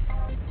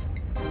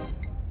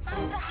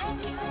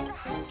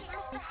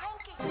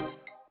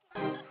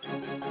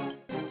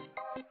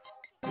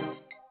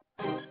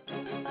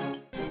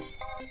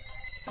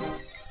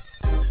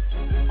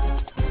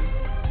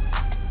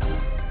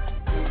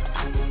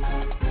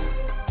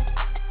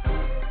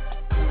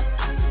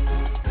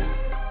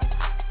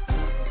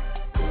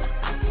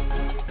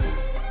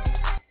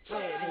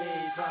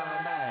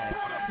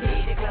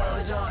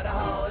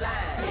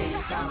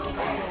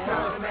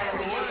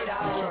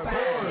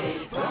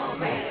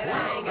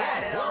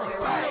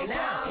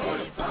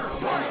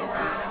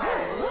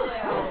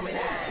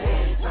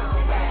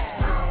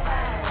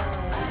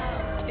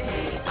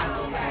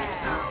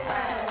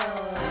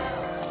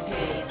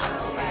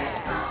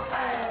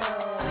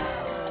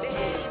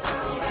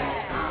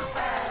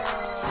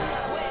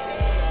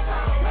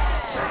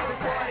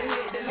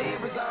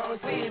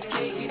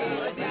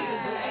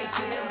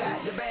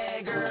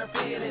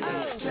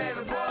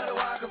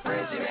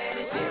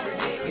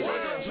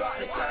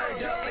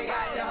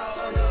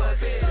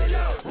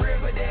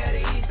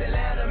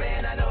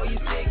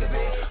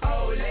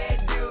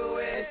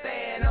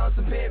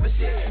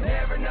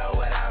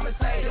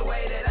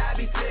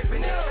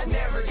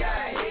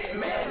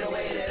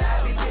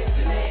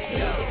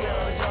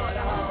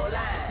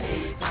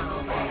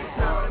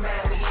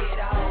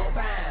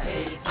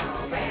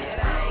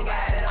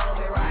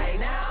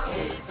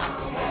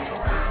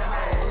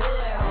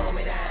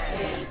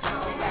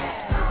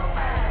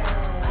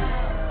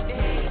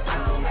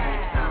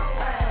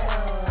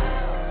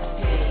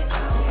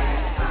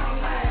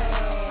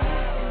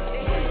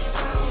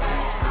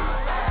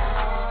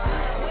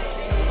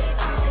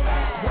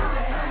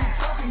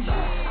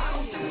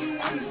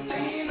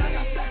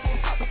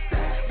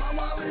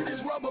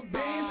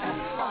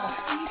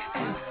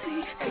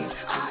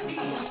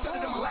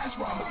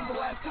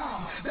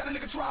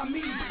 try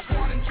me.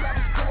 Squad and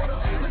Travis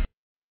Porter.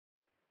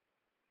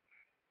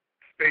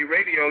 SPATE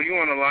Radio, you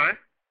on the line?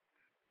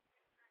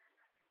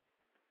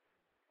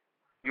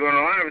 You on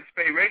the line with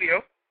SPATE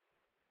Radio?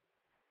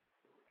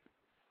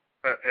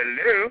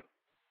 Hello?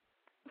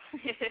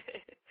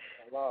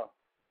 Hello.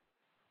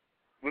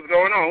 What's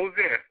going on? Who's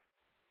there?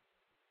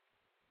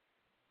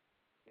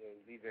 Yeah,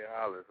 DJ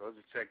Hollis. I was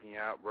just checking you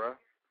out, bro.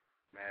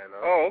 Man,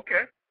 Oh,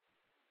 okay.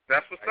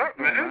 That's what's how up,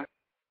 you doing, man.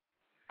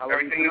 How long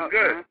Everything you is up,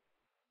 good.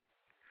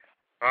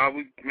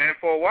 Man?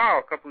 For a while,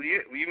 a couple of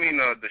years. You mean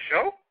the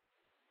show?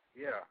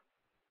 Yeah.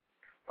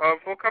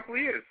 For a couple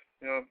of years.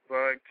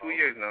 For like 2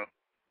 years now.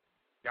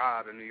 Y'all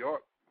out of New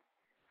York?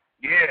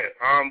 Yeah.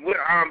 I'm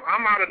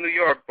out of New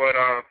York, but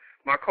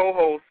my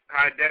co-host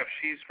High Def,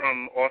 she's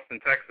from Austin,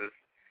 Texas.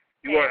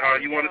 You want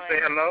to say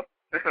hello?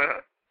 Hey,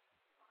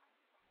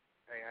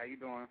 how you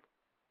doing?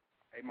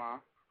 Hey,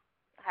 Mom.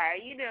 How are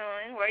you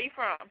doing? Where are you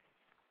from?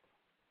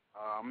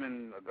 I'm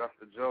in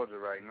Augusta, Georgia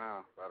right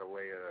now, by the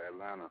way of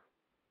Atlanta.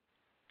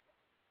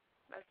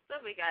 That's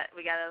stuff. We got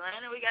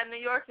Atlanta, we got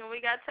New York, and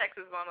we got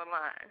Texas on the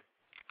line.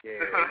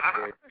 Yeah.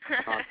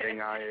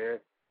 Thing out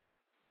here.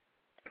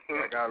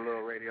 Yeah, I got a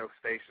little radio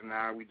station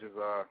now. We just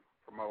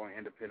promoting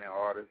independent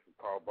artists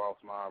called Boss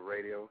Mob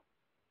Radio.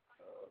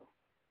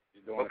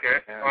 Just doing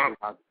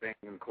things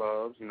in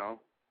clubs, you know.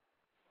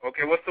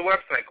 Okay, what's the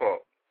website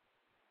called?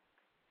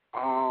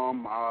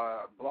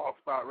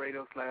 Blogspot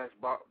Radio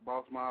 /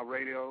 Boss Mob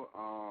Radio.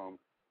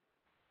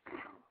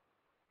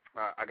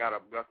 I got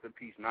Augusta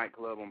Peace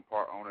nightclub. I'm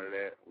part owner of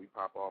that. We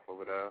pop off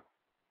over there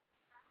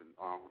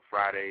on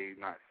Friday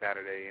night,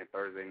 Saturday, and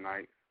Thursday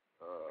night.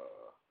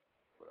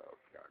 What else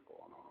got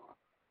going on?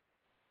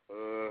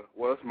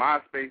 Well, it's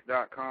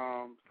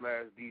myspace.com /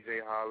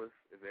 DJ Hollis.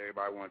 If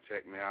everybody want to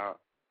check me out,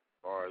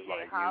 as far as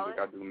like music,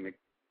 I do mix.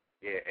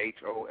 Yeah,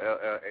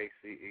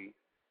 HOLLACE.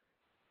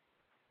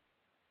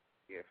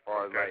 Yeah, as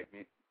far as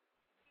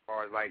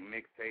like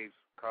mixtapes,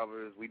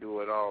 covers, we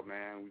do it all,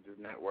 man. We just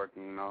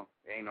networking, you know.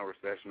 There ain't no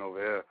recession over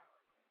here.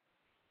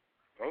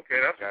 Okay,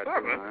 that's what's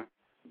up, man.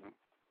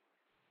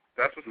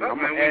 That's what's up,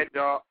 I'm man. gonna add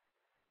y'all.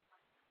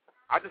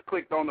 I just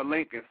clicked on the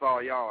link and saw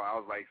y'all. I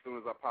was like, as soon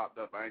as I popped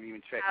up, I didn't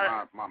even check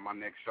my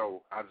next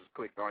show. I just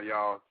clicked on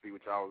y'all, see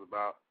what y'all was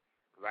about.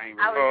 Cause I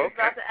was just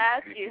about to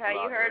ask you how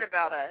you heard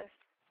about us.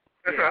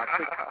 Yeah,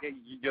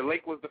 your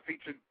link was the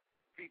feature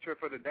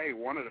for the day,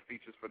 one of the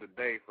features for the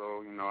day.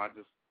 So, you know, I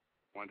just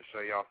wanted to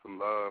show y'all some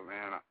love,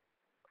 man. A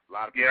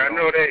lot of people. I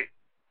know they.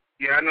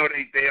 We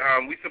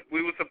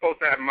were supposed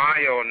to have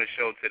Maya on the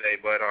show today,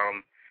 but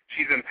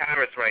she's in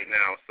Paris right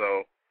now.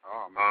 So,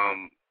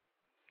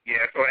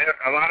 yeah. So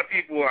a lot of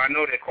people, I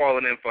know they're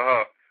calling in for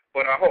her.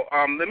 But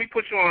let me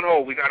put you on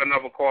hold. We got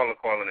another caller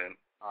calling in.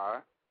 All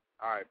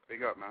right.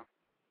 Big up, man.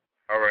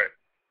 All right.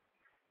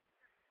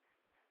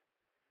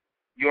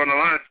 You on the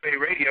line, SPATE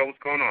Radio? What's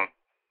going on?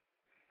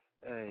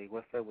 Hey,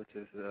 what's up with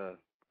this?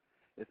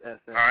 It's SS.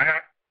 All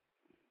right.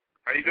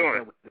 How you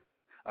doing? This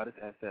is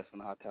SS from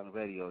the Hot Talent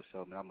Radio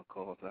Show, man. I'm a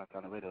co-host of the Hot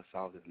Talent Radio Show.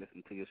 I was just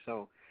listening to your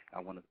show.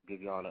 I want to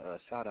give y'all a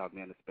shout-out,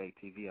 man, to SPATE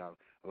TV. I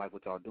like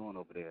what y'all doing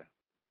over there.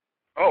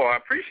 Oh, I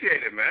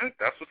appreciate it, man.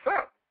 That's what's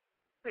up.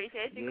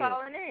 Appreciate you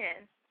calling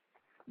in.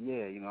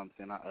 Yeah, you know what I'm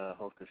saying? I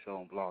host a show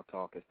on Blog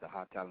Talk. It's the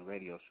Hot Talent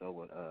Radio Show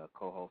with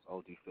co-host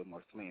OG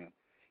Fillmore Slim.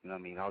 You know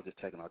what I mean? I was just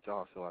checking out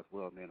y'all show as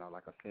well, man.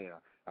 Like I said,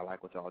 I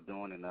like what y'all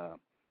doing, and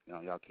you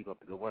know, y'all keep up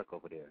the good work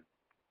over there.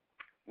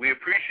 We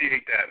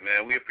appreciate that,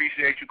 man. We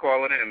appreciate you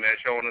calling in, man,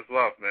 showing us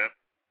love, man.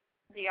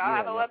 Do y'all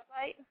have a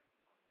website?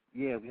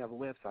 Yeah, we have a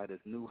website.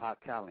 It's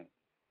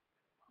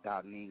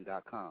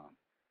newhottalent.ning.com.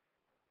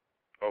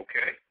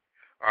 Okay.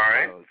 All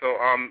right. So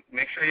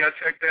make sure y'all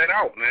check that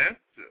out, man.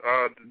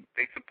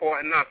 They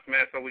supporting us,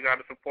 man, so we got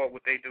to support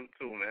what they do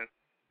too, man.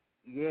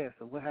 Yeah,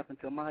 so what happened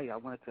to Maya? I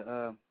wanted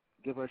to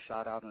give her a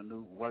shout-out on the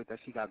new work that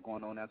she got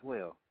going on as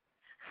well.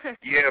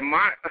 Yeah,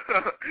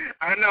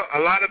 I know a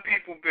lot of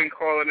people been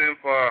calling in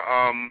for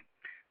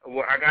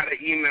well, I got an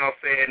email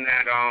saying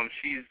that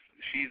she's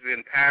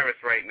in Paris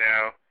right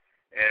now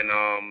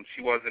and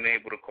she wasn't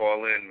able to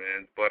call in,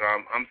 man. But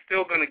I'm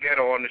still gonna get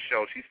her on the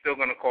show. She's still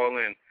gonna call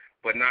in,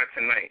 but not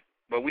tonight.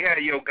 But we had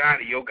Yo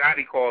Gotti. Yo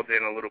Gotti called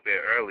in a little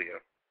bit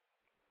earlier.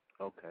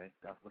 Okay,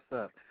 that's what's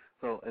up.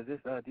 So is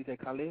this DJ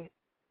Khaled?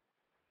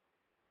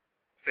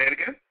 Say it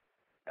again?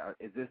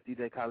 Is this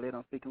DJ Khaled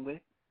I'm speaking with?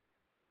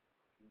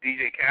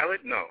 DJ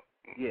Khaled? No.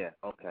 Yeah,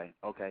 okay.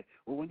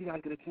 Well, when you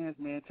guys get a chance,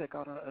 man, check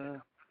out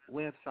our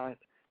website,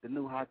 the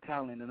new Hot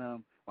Talent, and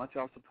why don't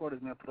y'all support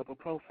us, man, put up a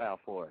profile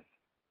for us.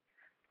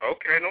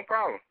 Okay, no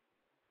problem.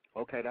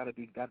 Okay, that'll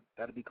be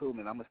cool,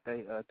 man. I'm going to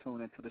stay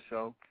tuned into the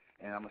show,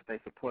 and I'm going to stay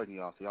supporting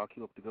y'all, so y'all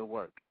keep up the good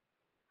work.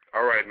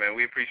 All right, man.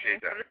 We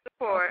appreciate that. For the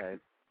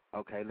support.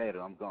 Okay,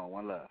 later. I'm gone.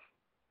 One love.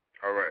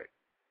 All right.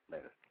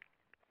 Later.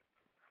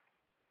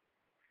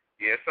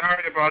 Yeah,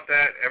 sorry about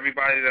that.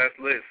 Everybody that's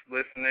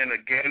listening,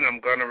 again,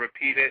 I'm going to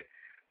repeat it.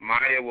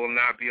 Maya will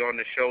not be on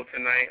the show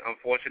tonight,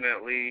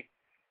 unfortunately.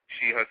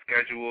 Her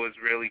schedule is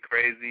really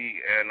crazy,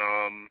 and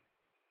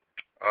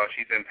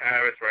she's in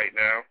Paris right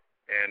now.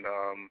 And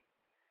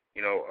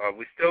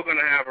we're still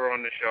gonna have her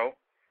on the show.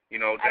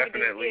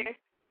 Definitely.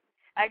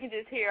 I can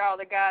just hear all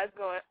the guys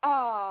going,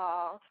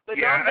 "Oh," but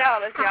Yeah. don't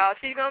doubt us, y'all.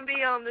 She's gonna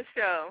be on the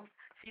show.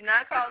 She's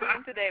not calling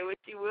in today, but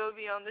she will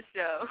be on the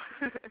show.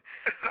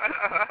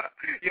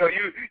 Yo,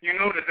 you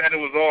noticed that it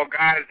was all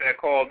guys that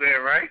called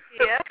in, right?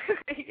 Yeah.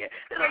 Yeah.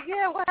 They're like,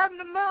 "Yeah, what happened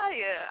to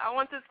Maya? I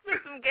want to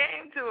spit some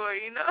game to her,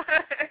 No.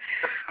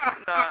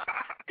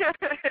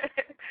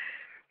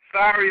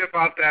 Sorry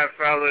about that,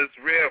 fellas.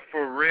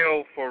 For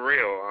real.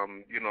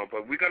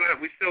 But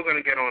we're still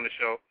gonna get on the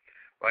show.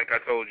 Like I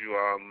told you,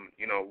 I'm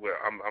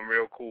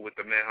real cool with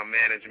her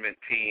management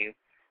team,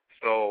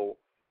 so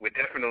we're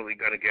definitely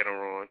gonna get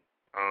her on.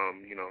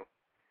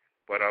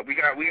 But we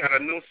got a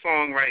new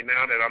song right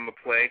now that I'm gonna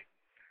play.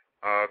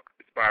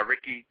 It's by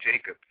Ricky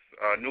Jacobs,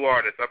 new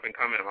artist, up and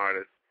coming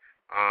artist.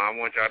 I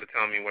want y'all to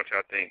tell me what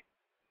y'all think.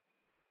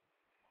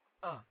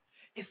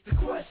 It's the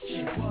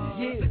question,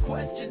 yeah. The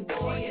question,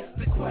 boy, it's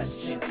the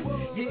question,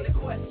 yeah. The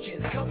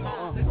question, come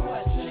on, the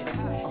question.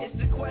 It's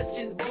the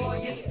question,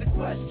 boy, it's the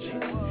question.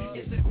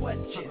 It's the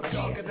question,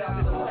 talk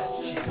about the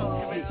question.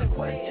 It's the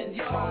question,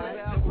 y'all,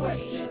 it's the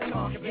question.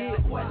 Talk about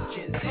the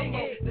question, dig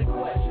it, the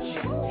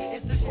question.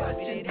 It's the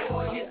question,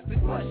 boy, it's the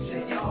question,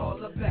 y'all,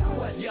 about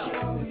question.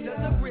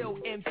 Does a real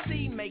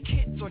MC make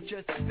hits or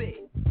just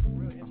spit?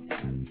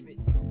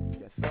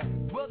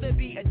 Will there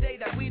be a day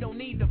that we don't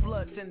need the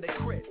Bloods and the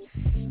Crips?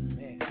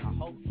 Man, I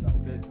hope so.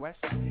 Good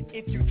question.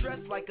 If you dress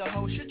like a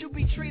hoe, should you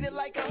be treated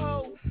like a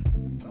hoe?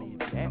 You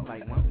act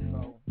like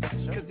one.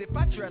 Cause if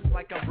I dress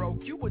like I'm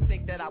broke, you would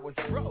think that I was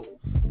broke,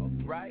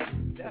 right?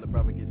 Till the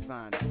brother gets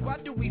signed. Why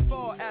do we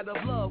fall out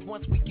of love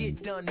once we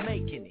get done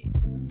making it?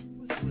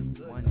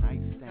 One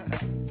night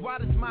stand. Why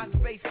does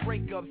MySpace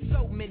break up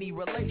so many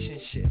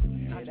relationships?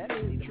 Yeah, that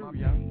is true,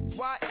 young.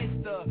 Why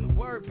is the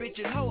word bitch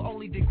and hoe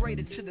only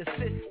degraded to the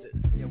sisters?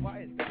 Yeah,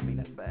 why is that? I mean,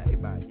 that's for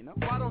everybody,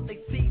 Why don't they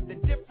see the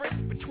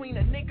difference between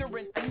a nigger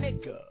and a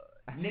nigga?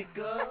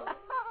 Nigga?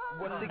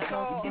 What's it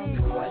called? It's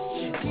the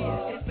question,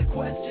 yeah. It's the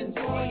question,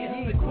 boy.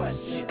 It's the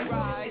question,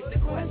 right? It's the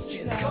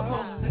question, come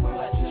on, the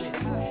question.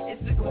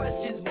 It's the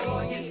question,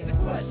 boy. It's the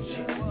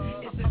question.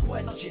 It's the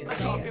question,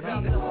 talk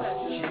about the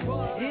question.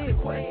 It's the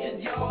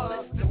question, y'all.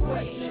 It's the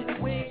question.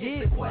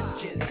 It's the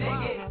question,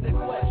 dig it, the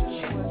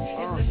question.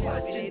 It's the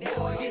question,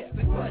 boy. It's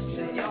the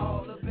question,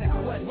 y'all.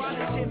 Why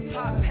does hip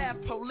hop have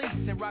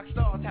police and rock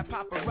stars have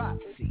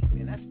paparazzi?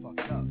 Man, that's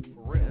fucked up.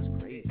 For real, that's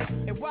crazy.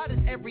 And why does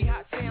every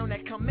hot sound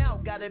that come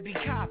out gotta be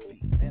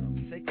copied? Man,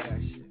 I'm sick of that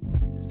shit.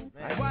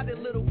 Man. Why did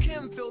Little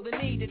Kim feel the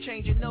need to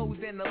change her nose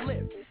and the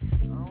lips?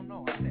 I don't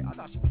know. I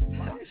thought she was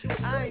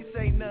fine. I ain't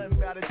say nothing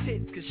about her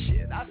tits, cause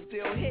shit, I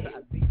still hit.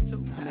 Me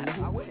too.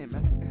 I wouldn't,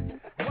 man.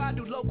 Why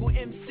do local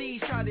MCs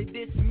try to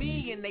diss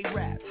me and they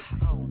rap?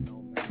 I don't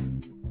know,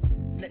 man.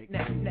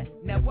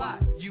 Now why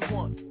you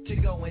want to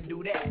go and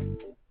do that?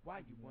 Why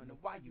you wanna?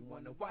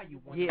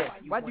 Yeah,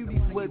 why do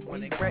these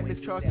would-be rappers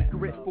charge the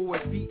script for a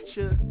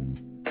feature?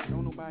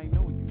 Don't nobody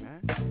know you,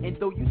 man. And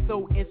though you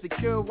so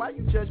insecure, why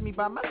you judge me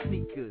by my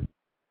sneakers?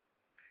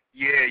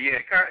 Yeah,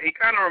 he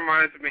kind of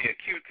reminds me of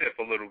Q-Tip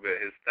a little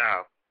bit, his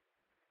style.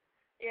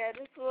 Yeah,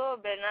 just a little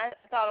bit, and I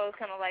thought it was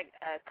kind of like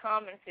a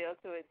common feel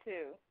to it,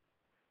 too.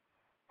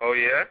 Oh,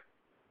 yeah?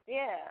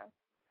 Yeah.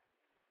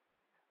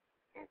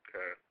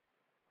 Okay.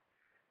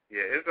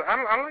 Yeah,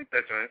 I like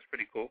that joint. It's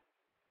pretty cool.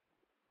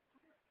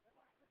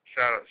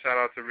 Shout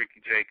out to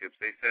Ricky Jacobs.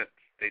 They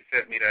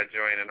sent me that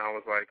joint, and I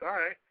was like, all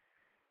right,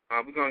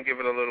 we're gonna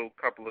give it a little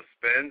couple of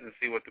spins and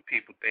see what the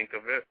people think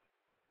of it.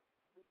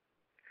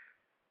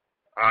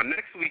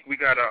 Next week we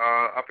got a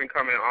up and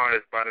coming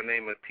artist by the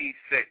name of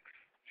T6.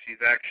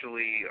 She's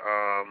actually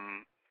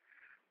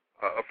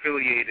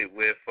affiliated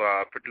with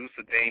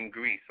producer Dame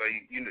Grease. So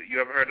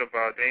you ever heard of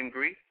Dame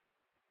Grease?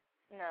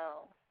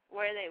 No.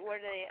 Where they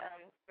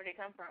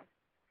come from?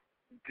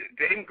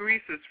 Dame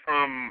Grease is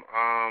from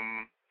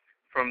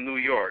New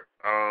York.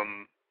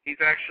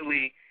 He's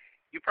actually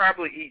he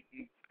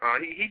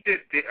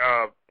did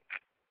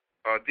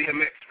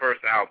DMX's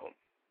first album.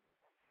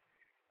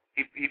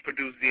 He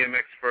produced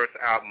DMX's first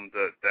album,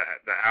 the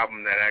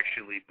album that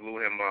actually blew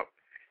him up,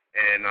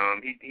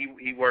 and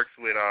he works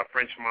with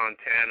French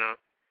Montana.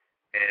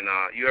 And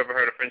you ever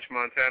heard of French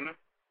Montana?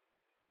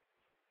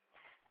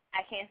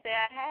 I can't say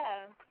I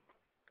have.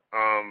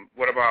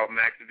 What about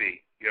Max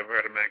B? You ever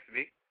heard of Max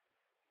B?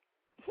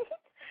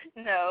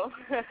 No.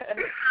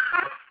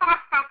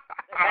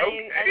 I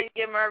didn't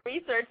get my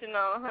researching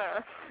on,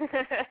 huh?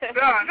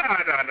 No.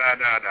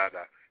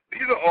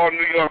 These are all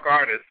New York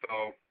artists,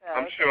 so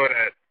I'm sure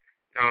that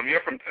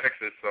you're from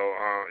Texas, so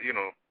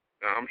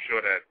I'm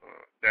sure that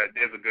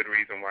there's a good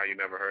reason why you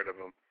never heard of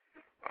them.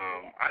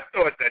 I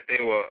thought that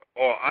they were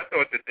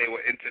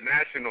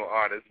international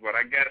artists, but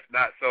I guess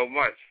not so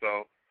much.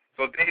 So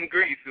Dame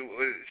Grease,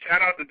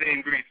 shout out to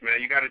Dame Grease, man.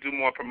 You got to do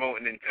more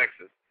promoting in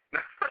Texas.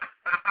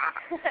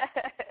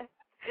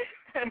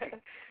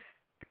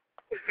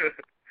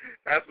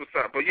 That's what's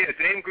up. But yeah,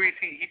 Dame Grease,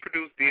 he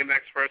produced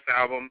DMX's first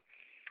album.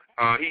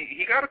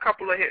 He got a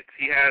couple of hits.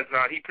 He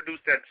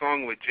produced that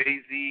song with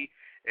Jay-Z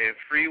and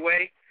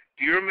Freeway.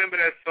 Do you remember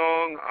that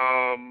song?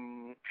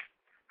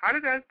 How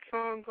did that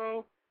song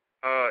go?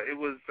 It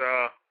was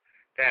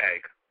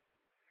Dag.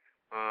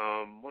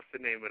 What's the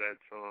name of that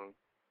song?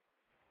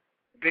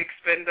 Big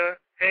Spender.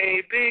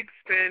 Hey, Big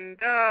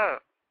Spender.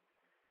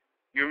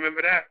 You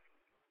remember that?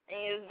 And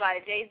it was by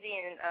Jay-Z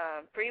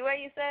and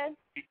Freeway, you said?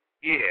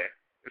 Yeah,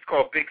 it's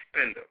called Big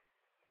Spender.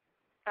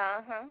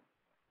 Uh-huh.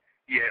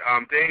 Yeah,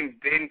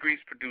 Dane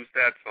Grease produced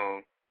that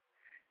song,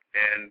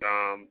 and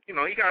you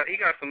know, he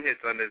got some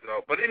hits under his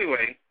belt. But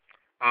anyway,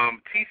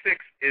 T6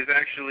 is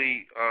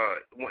actually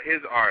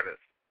his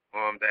artist.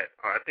 That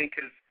I think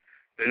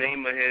the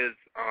name of his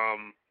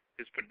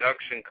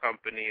production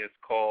company is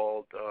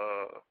called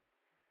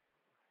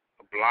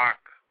Block.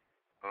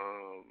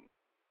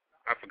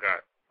 I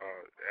forgot.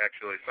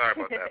 Actually, sorry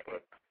about that, but.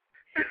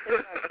 It's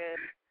all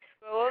good.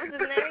 Well, what was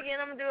his name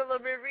again? I'm gonna do a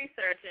little bit of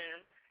research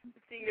and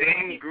see.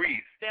 Dane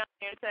Grease. Down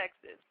here in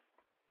Texas.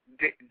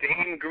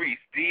 Dane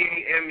Grease.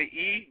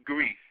 D-A-M-E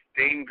Grease.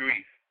 Dane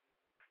Grease.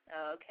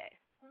 Oh, okay.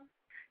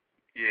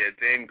 Yeah,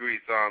 Dane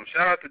Grease.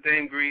 Shout out to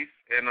Dane Grease,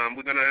 and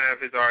we're gonna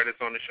have his artist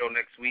on the show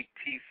next week.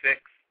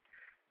 T6,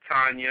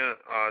 Tanya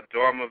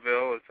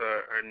Dormaville is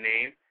her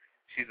name.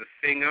 She's a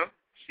singer.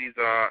 She's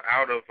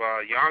out of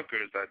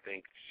Yonkers, I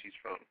think she's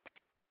from.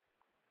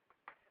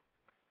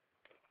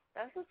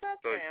 That's what's up,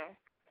 now.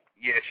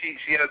 Yeah, she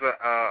has a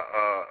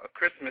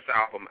Christmas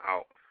album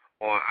out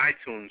on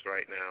iTunes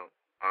right now.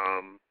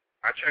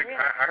 I checked. Really?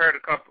 I heard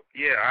a couple.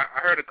 Yeah,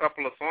 I heard a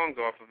couple of songs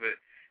off of it.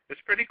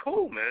 It's pretty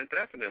cool, man.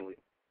 Definitely.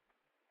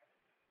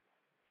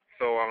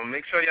 So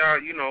make sure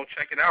y'all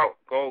check it out.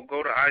 Go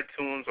to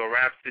iTunes or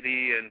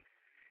Rhapsody and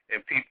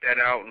peep that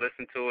out and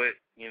listen to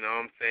it. You know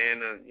what I'm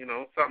saying?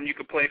 Something you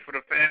could play for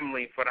the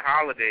family for the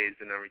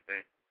holidays and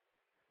everything.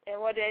 And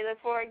what do they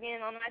look for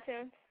again on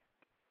iTunes?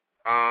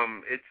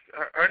 It's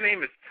her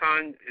name is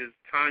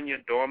Tanya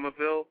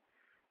Dormaville,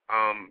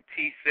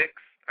 T6.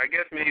 I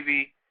guess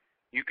maybe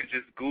you could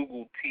just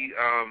Google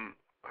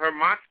her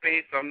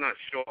MySpace. I'm not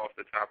sure off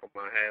the top of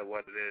my head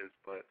what it is,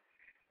 but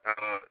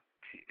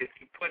if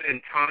you put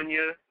in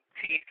Tanya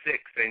T6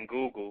 in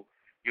Google,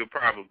 you'll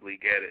probably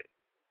get it.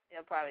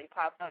 It'll probably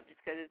pop up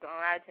just because it's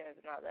on iTunes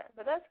and all that.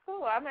 But that's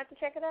cool. I'm going to have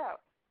to check it out.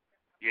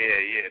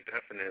 Yeah,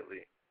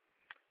 definitely.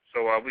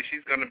 So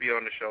she's going to be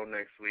on the show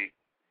next week.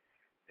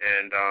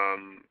 And,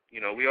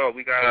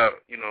 we got a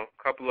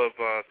couple of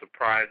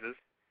surprises.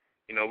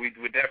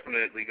 We're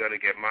definitely going to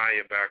get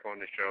Maya back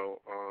on the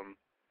show.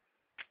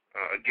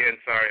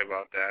 Again, sorry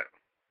about that.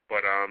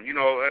 But,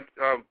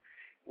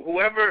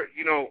 whoever,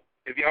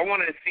 if y'all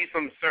want to see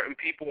some certain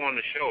people on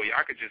the show,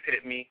 y'all could just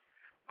hit me.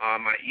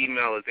 My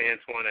email is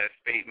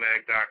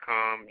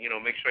Antoine@spatemag.com.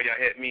 Make sure y'all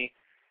hit me.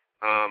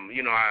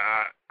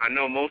 I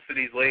know most of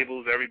these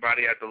labels,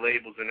 everybody at the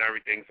labels and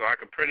everything, so I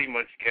could pretty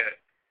much get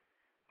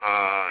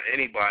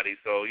anybody.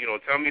 So,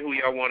 tell me who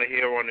y'all want to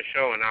hear on the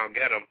show, and I'll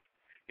get them.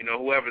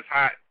 Whoever's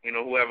hot,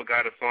 whoever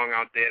got a song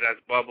out there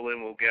that's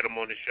bubbling, we'll get them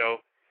on the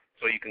show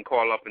so you can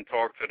call up and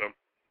talk to them.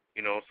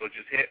 So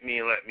just hit me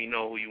and let me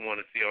know who you want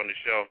to see on the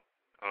show.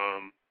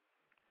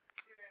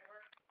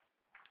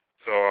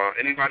 So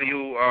anybody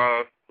who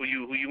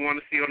you want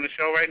to see on the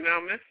show right now,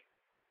 miss?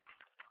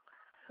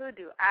 Who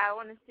do I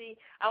want to see?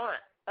 I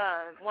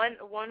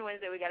want one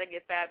Wednesday we got to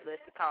get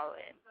Fabulous to call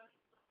in.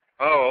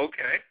 Oh,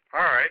 okay.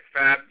 All right,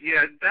 Fab.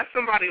 Yeah, that's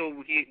somebody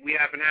who we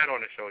haven't had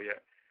on the show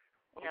yet.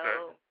 Okay.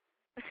 No.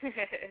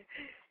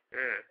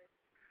 Yeah.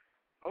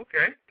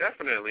 Okay,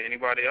 definitely.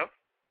 Anybody else?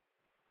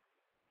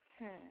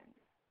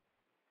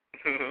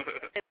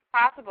 If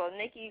possible,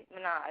 Nicki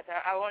Minaj.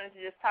 I wanted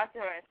to just talk to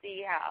her and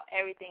see how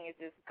everything is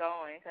just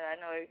going, because I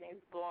know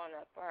everything's blowing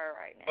up for her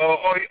right now.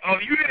 Oh,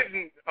 you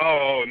didn't.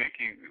 Oh,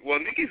 Nicki.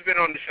 Well, Nicki's been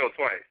on the show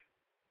twice.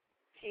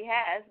 She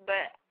has,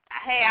 but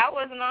hey, I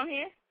wasn't on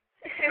here.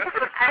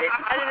 I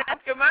didn't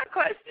ask her my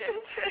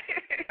questions.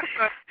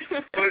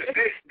 But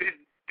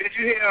did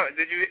you hear?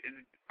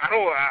 I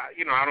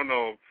don't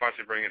know if I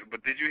should bring it,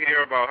 but did you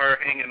hear about her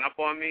hanging up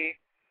on me,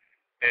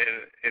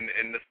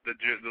 and the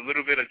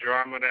little bit of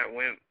drama that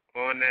went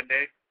on that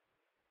day?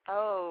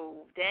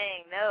 Oh,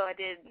 dang! No, I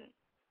didn't.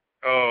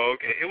 Oh,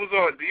 okay. It was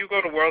on. Do you go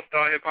to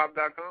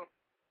worldstarhiphop.com?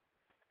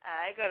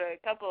 I go to a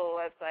couple of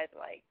websites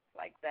like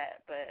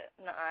that, but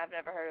no, I've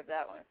never heard of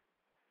that one.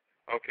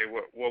 Okay,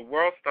 well,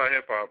 Worldstar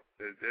Hip Hop,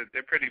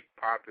 they're pretty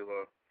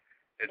popular.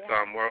 It's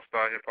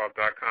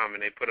worldstarhiphop.com,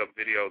 and they put up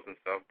videos and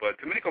stuff. But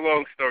to make a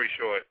long story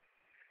short,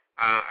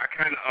 I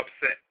kind of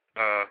upset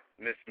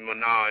Miss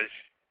Minaj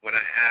when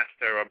I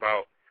asked her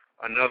about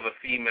another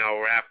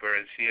female rapper,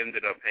 and she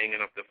ended up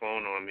hanging up the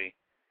phone on me.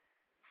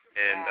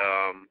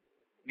 And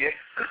yeah,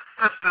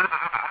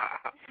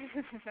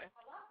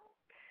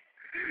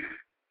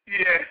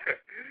 yeah.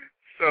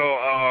 So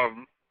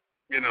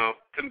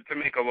to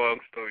make a long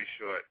story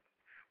short.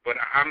 But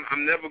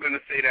I'm never going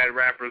to say that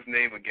rapper's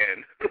name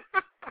again.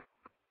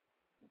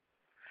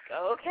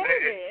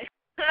 Okay.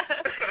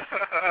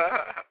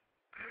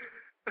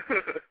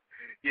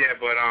 Yeah,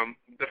 but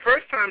the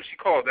first time she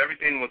called,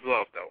 everything was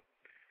love, though.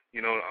 We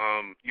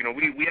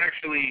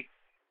actually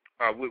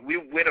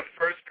we're the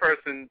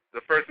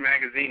first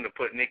magazine to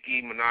put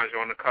Nicki Minaj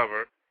on the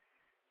cover,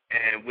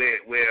 and we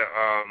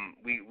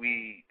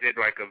did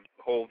like a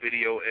whole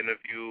video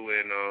interview,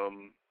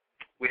 and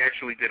we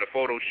actually did a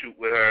photo shoot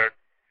with her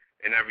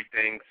and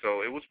everything.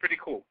 So it was pretty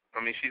cool.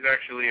 I mean, she's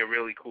actually a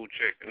really cool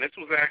chick, and this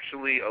was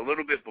actually a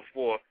little bit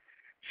before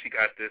she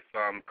got this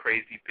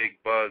crazy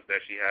big buzz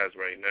that she has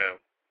right now.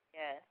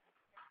 Yeah.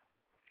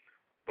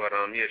 But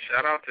yeah,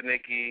 shout out to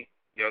Nicki,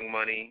 Young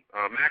Money.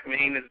 Mac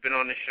Main has been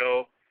on the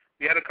show.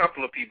 We had a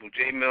couple of people.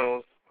 Jay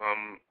Mills,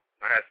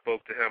 I had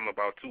spoke to him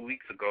about 2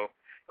 weeks ago.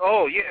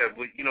 Oh yeah,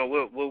 we'll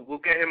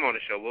get him on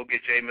the show. We'll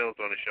get Jay Mills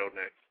on the show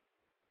next.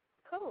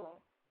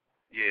 Cool.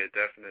 Yeah,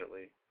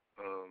 definitely.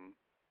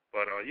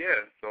 But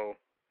yeah, so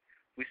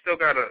we still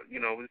got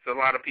there's a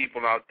lot of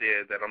people out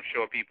there that I'm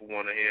sure people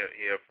want to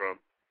hear from,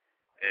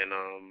 and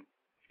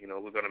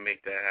we're gonna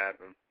make that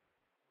happen.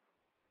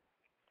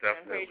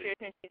 Definitely. I'm pretty sure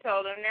since you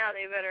told them now,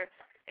 they better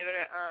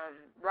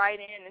write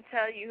in and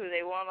tell you who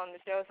they want on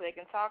the show so they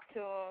can talk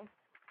to them.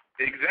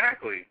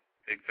 Exactly.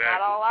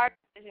 Not all our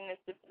decision,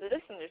 it's the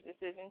listener's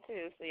decision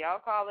too. So y'all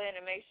call in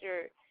and make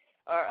sure,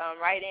 or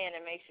write in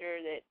and make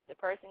sure that the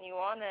person you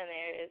want in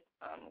there is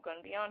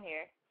going to be on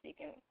here. So you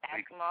can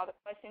ask them all the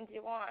questions you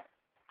want.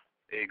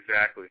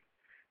 Exactly.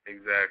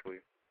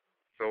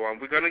 So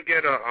we're gonna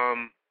get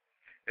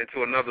into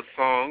another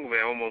song.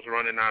 We're almost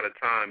running out of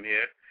time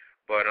here,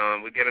 but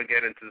we're gonna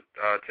get into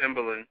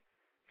Timbaland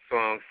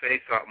song "Say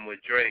Something"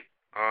 with Drake.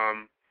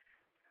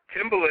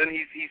 Timbaland,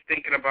 he's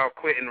thinking about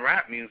quitting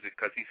rap music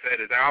because he said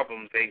his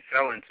albums ain't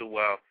selling too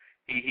well.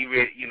 He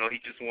really, he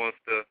just wants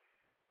to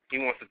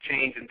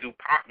change and do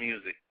pop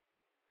music.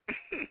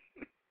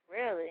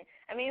 Really?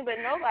 I mean, but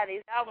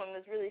nobody's album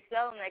is really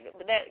selling like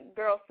that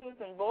girl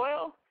Susan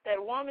Boyle, that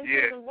woman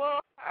Susan Boyle,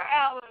 her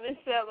album is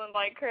selling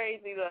like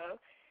crazy though.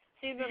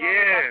 She's been on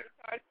the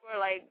charts for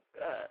like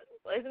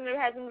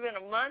hasn't been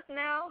a month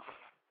now?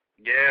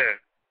 Yeah.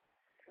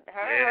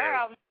 Her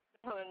album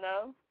is selling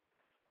though.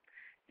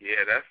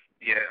 Yeah,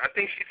 I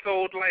think she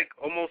sold like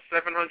almost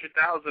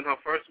 700,000 her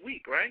first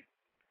week, right?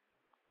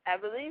 I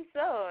believe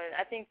so. And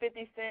I think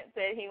 50 Cent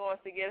said he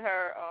wants to get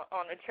her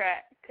on the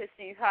track because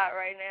she's hot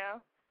right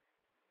now.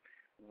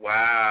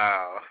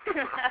 Wow.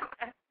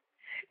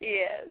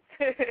 Yes.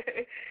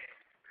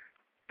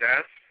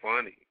 That's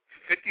funny.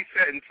 50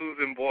 Cent and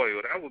Susan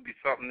Boyle, that would be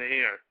something to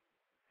hear.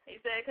 He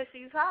said because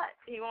she's hot.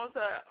 He wants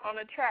her on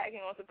the track.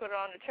 He wants to put her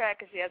on the track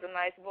because she has a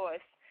nice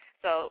voice.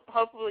 So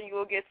hopefully you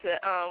will get to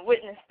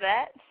witness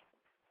that.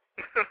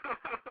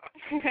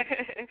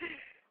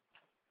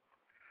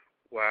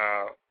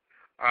 Wow.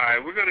 All right,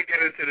 we're going to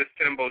get into this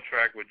Timbo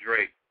track with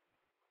Drake.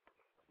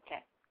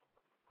 Okay.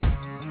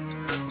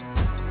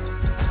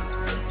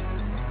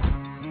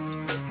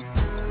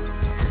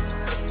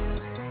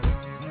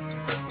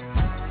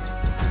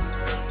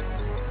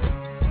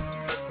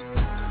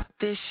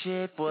 This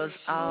shit was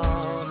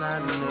all I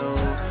knew,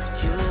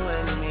 you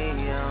and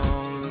me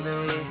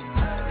only,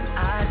 and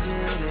I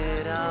did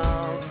it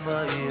all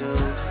for you,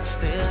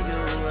 still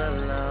you were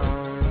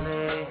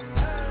lonely,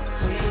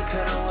 we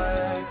could've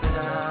worked it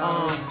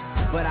out.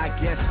 But I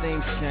guess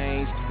things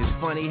change. It's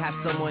funny how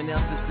someone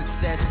else's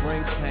success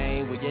brings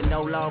pain. When you're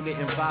no longer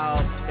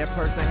involved, that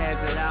person has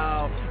it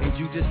all, and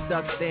you just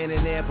stuck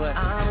standing there. But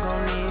I'm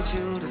gonna need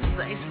you to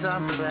say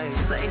something, baby.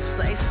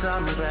 Say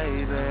something,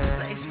 baby.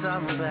 Say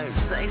something, baby.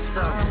 Say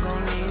something. I'm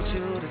gonna need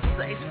you to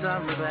say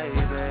something,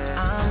 baby.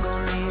 I'm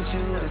gonna need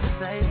you to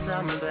say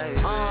something, baby.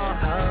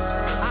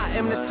 I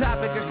am the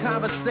topic of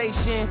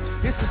conversation.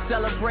 It's a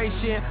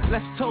celebration.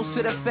 Let's toast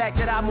to the fact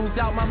that I moved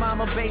out my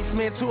mama's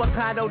basement to a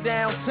condo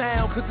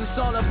downtown. Cause it's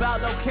all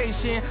about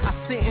location. I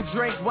sit and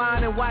drink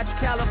wine and watch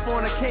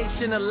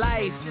Californication of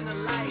life.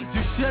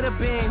 You should have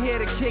been here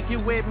to kick it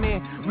with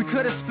me. We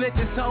could have split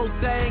this whole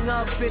thing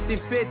up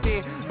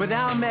 50-50. But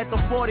now I'm at the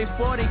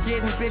 40-40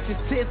 getting bitches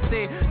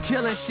tipsy.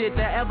 Killing shit,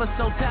 that ever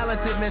so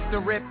talented Mr.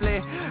 Ripley.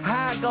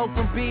 How I go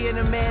from being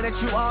a man that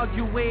you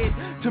argue with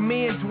to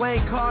me and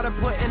Dwayne Carter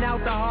putting out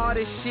the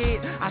hardest shit.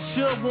 I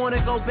should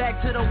wanna go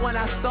back to the one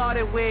I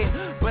started with,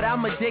 but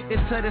I'm addicted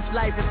to this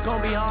life, it's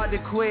gonna be hard to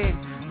quit.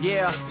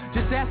 Yeah,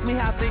 just ask me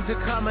how things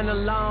are coming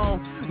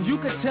along. You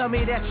could tell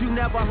me that you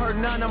never heard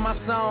none of my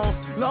songs.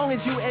 Long as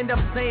you end up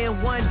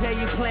saying one day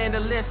you plan to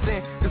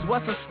listen. Cause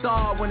what's a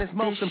star when its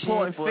most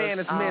important fan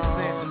is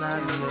missing? All I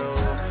knew,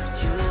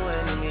 you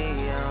and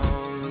me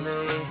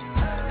only,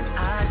 and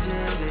I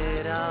did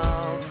it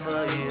all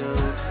for you,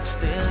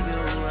 still you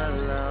were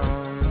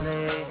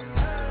lonely,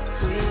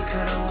 we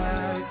could've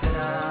worked it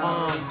out.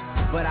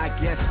 But I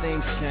guess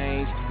things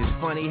change. It's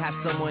funny how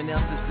someone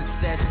else's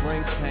success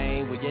brings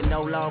pain. When you're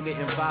no longer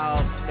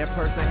involved, that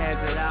person has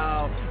it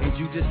all, and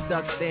you just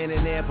stuck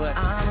standing there. But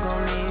I'm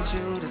gonna need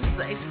you to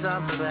say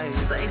something, baby.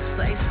 Say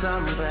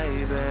something,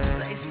 baby.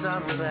 Say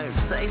something, baby.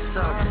 Say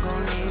something. I'm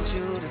gonna need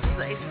you to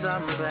say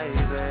something,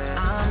 baby.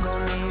 I'm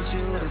gonna need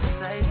you to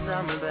say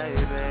something,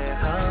 baby.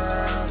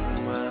 Oh.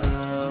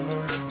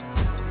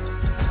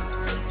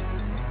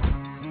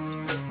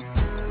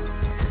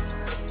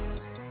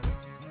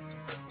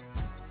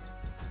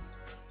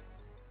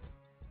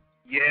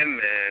 Yeah,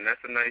 man, that's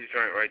a nice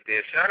joint right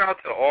there. Shout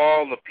out to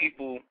all the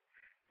people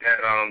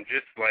that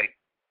just like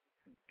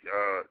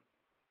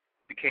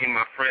became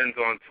my friends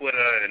on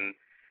Twitter, and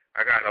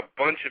I got a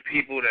bunch of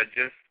people that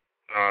just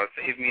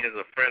saved me as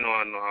a friend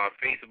on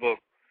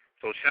Facebook.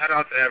 So shout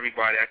out to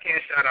everybody. I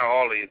can't shout out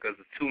all of you because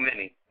it's too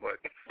many,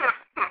 but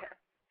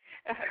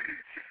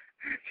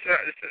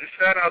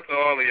shout out to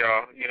all of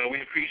y'all. You know,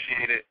 we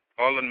appreciate it.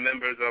 All the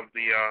members of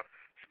the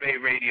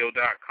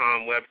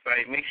SPATEradio.com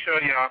website. Make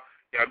sure y'all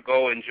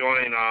go and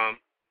join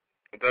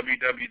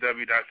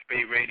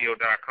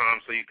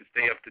www.spateradio.com so you can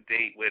stay up to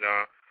date with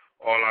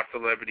all our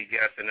celebrity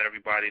guests and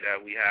everybody that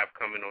we have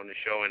coming on the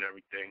show and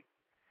everything.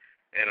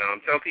 And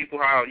tell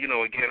people how,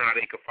 again, how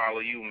they can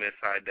follow you, Miss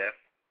High Def.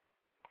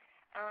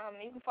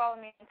 You can follow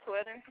me on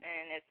Twitter,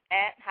 and it's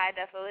at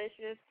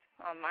HighDefalicious.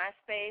 On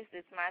MySpace,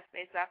 it's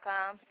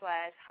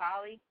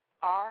myspace.com/Holly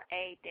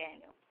R.A.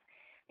 Daniels.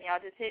 And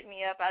y'all just hit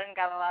me up. I done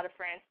got a lot of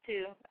friends,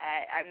 too.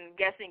 I'm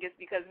guessing it's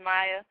because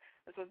Maya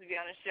was supposed to be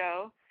on the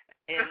show,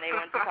 and they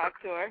wanted to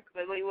talk to her.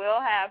 But we will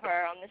have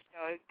her on the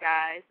show,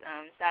 guys.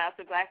 Shout out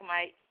to Black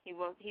Mike. He's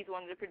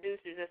one of the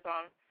producers that's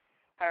on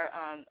her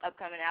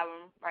upcoming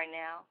album right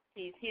now.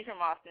 He's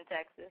from Austin,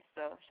 Texas,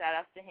 so shout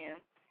out to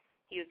him.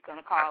 He was going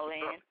to call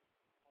in.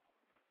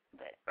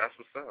 But that's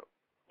what's up.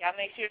 Y'all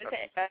make sure to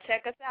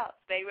check us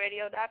out,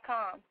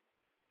 SPATEradio.com.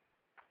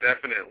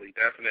 Definitely.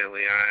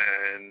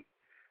 And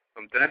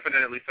I'm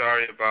definitely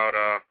sorry about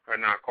her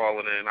not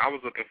calling in. I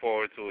was looking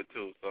forward to it,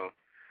 too, so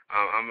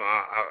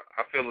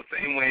I feel the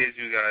same way as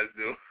you guys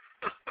do.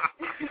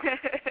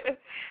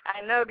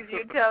 I know, because you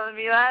were telling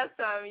me last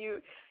time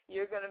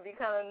you're going to be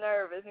kind of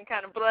nervous and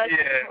kind of blushing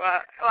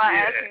while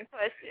asking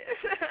questions.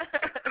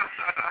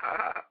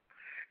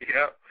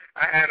 Yep.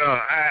 I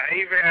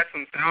even had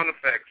some sound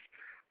effects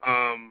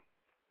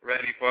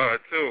ready for her,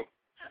 too.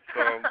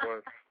 So,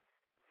 but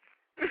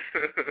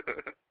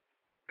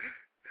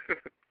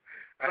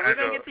we're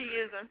going to get to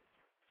use them.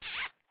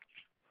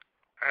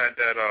 I had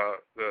that,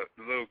 the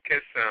little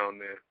kiss sound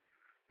there.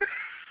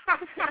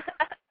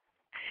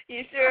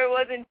 You sure it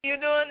wasn't you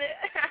doing it?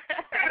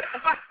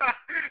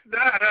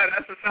 Nah,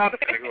 that's the sound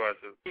effect, was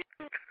it?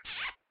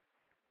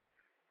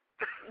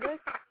 That's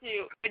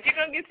cute. But you're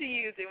going to get to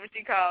use it when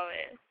she calls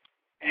in.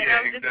 And yeah,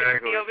 I'm just going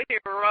to be over here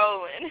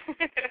rolling.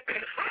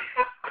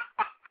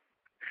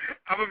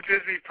 I'm going to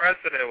just be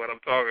pressing it when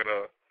I'm talking to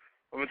her.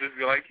 I'm going to just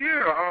be like,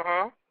 yeah,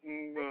 uh-huh.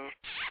 She's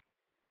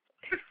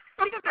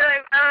going to be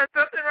like,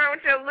 something wrong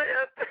with your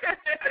lip.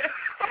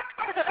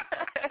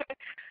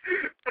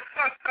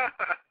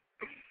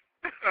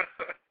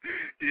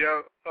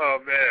 Yeah, oh,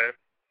 man.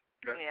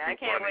 That's I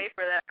can't wait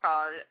for that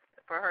call,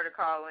 for her to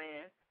call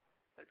in.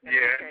 It's gonna be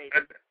crazy.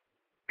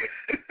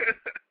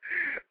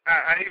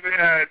 I even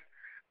had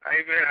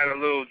a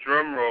little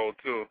drum roll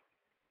too.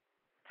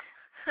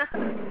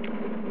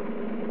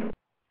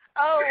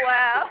 Oh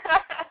wow!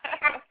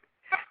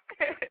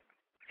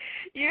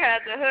 You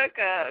had the hook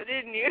up,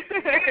 didn't you?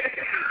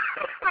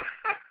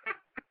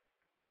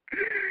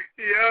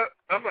 Yeah,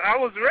 I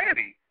was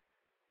ready.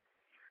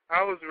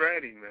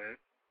 Man.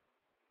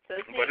 So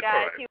see,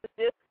 guys, he was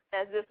just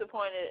as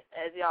disappointed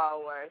as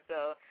y'all were.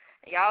 So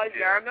y'all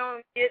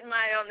gonna get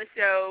Maya on the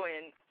show,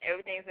 and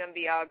everything's gonna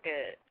be all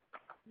good.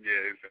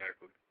 Yeah,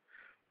 exactly.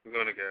 We're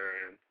gonna get her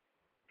in.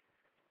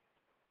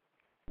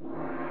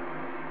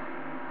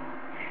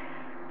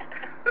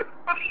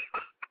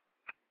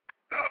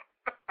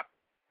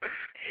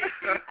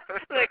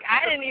 Look,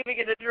 I didn't even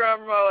get a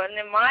drum roll, and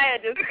then Maya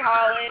just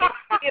called in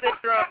and get a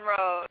drum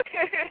roll.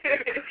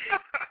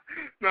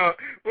 No,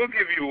 we'll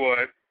give you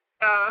one.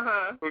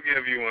 Uh-huh. We'll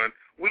give you one.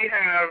 We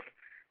have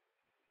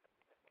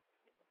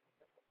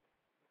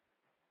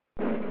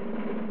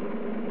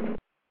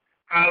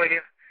Holly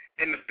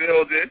in the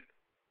building.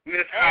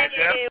 Miss High Def.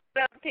 Hey,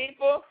 what's up,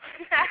 people?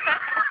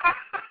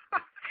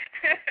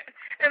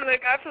 And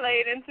look, I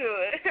played into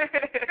it.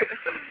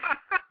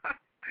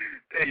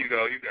 There you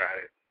go. You got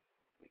it.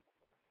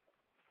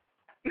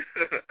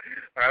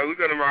 All right, we're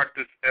going to rock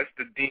this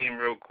Esther Dean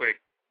real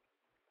quick.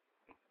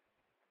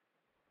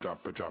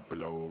 Drop it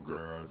low,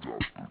 girl.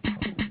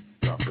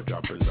 Drop it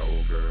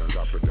low, girl.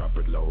 Drop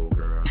it low,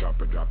 girl.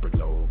 Drop it low, girl. Drop it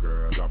low,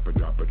 girl.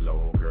 Drop it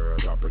low, girl.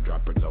 Drop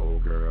it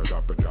low, girl.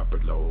 Drop it low, girl. Drop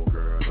it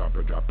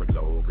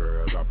low,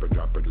 girl. Drop it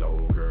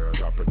low, girl.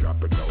 Drop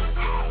it low,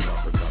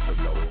 girl.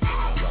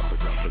 Drop it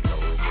low,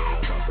 girl. Drop it low, girl. Drop it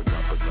low,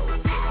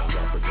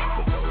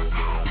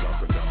 girl.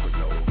 Drop it low,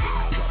 girl.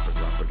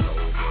 Drop it low,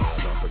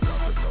 girl.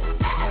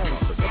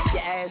 If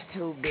your ass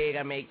too big,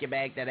 I make you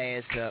back that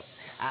ass up.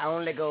 I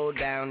only go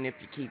down if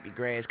you keep your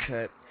grass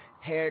cut.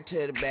 Hair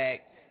to the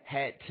back,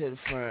 hat to the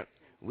front.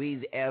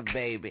 Weezy F,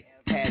 baby,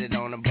 pat it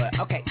on the butt.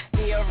 Okay,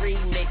 still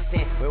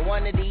remixing with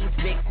one of these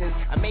vixens.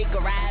 I make her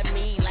ride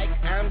me like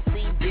I'm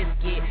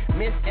Biscuit.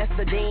 Miss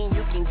Esther Dean,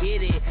 you can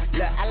get it.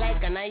 Look, I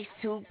like a nice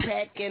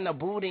two-pack and a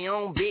booty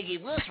on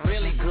Biggie. What's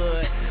really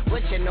good?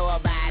 What you know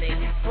about it?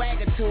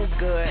 Swagger too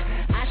good.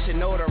 I should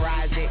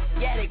notarize it.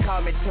 Yeah, they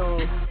call me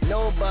Tune.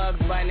 No Bugs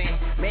Bunny.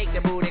 Make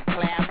the booty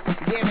clap.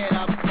 Give it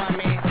up for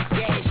me.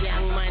 Yeah, it's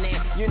Young Money.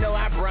 You know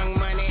I brung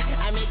money.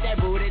 I make that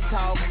booty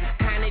talk.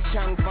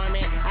 chung for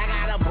me. I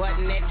got her butt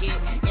naked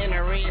in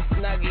a red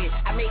snuggie.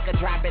 I make her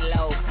drop it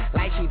low,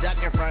 like she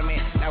ducking from me.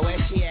 Now where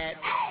she at?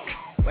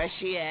 Where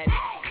she at?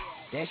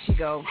 There she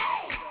go.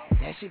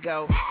 There she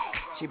go.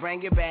 She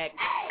bring it back.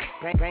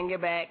 Bring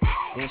it back.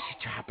 Then she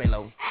drop it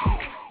low.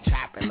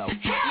 Drop it low.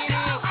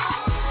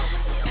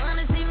 You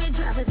wanna see me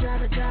drop it,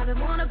 drop it, drop it.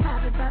 Wanna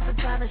pop it, pop it,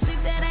 pop it.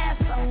 Stick that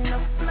ass on the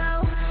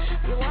floor.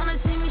 You wanna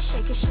see me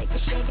shake it, shake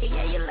it, shake it.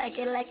 Yeah, you like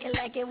it, like it,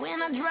 like it.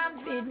 When I drop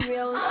it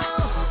real low.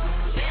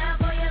 Yeah,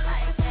 boy, you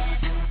like that.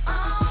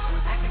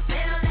 I can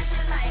tell that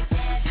you like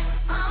that.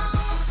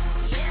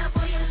 Yeah,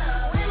 boy, you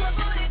love when my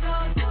booty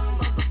goes boom,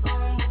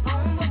 boom,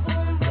 boom,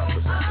 boom, boom, boom,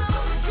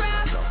 boom.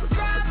 Drop, drop,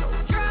 drop,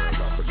 drop,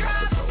 drop,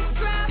 drop,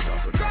 drop,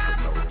 drop,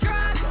 drop.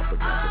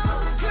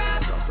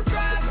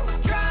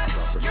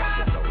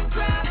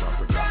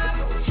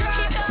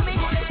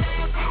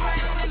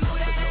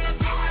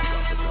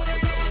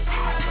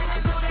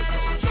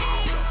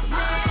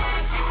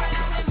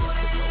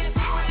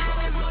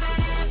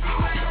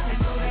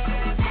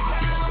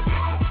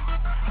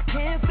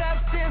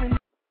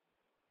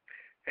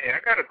 Hey, I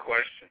got a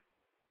question.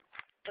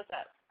 What's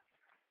up?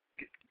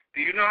 Do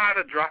you know how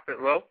to drop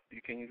it low?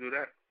 Can you do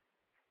that?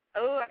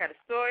 Oh, I got a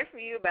story for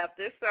you about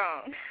this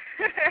song.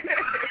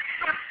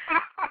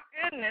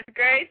 Goodness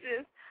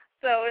gracious.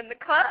 So in the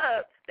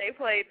club, they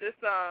played this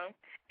song,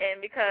 and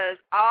because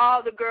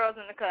all the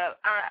girls in the club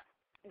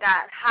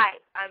got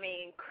hype, I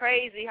mean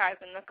crazy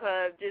hype in the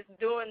club, just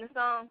doing the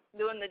song,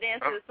 doing the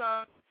dance to the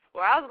song,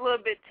 well, I was a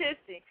little bit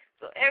tipsy.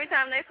 So every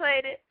time they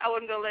played it, I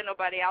wasn't going to let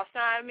nobody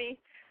outshine me.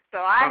 So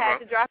I had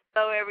to drop it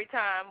low every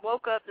time.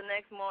 Woke up the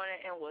next morning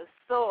and was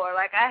sore.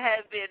 Like I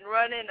had been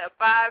running a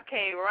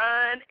 5K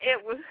run. It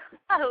was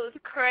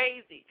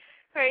crazy.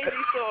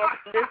 Crazy sore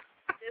from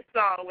this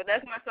song. But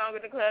that's my song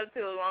in the club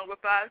too, along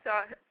with five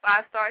star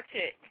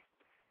Chick.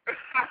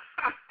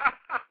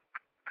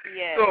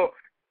 Yeah. So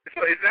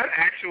is that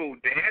actual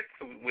dance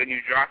when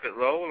you drop it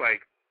low?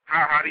 Like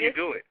how do you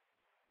do it?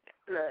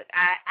 Look,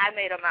 I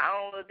made up my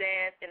own little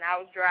dance and I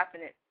was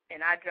dropping it,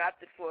 and I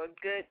dropped it for a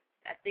good,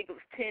 I think it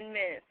was 10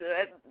 minutes. So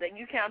that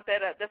you count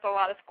that up, that's a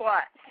lot of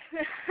squats.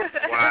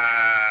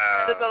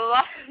 Wow. That's a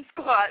lot of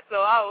squats,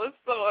 so I was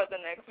sore the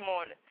next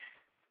morning.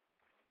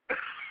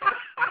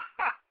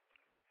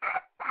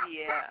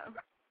 Yeah.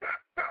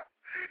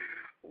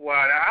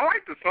 Wow, I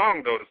like the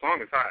song though. The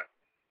song is hot.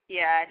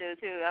 Yeah, I do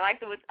too. I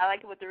like it with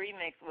the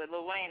remix with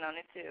Lil Wayne on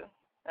it too.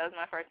 That was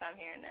my first time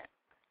hearing that.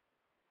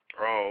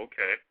 Oh,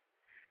 okay.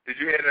 Did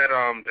you hear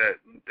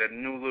that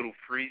new little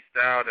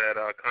freestyle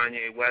that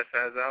Kanye West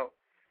has out?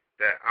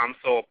 That I'm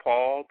so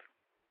appalled.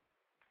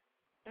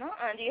 No,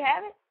 do you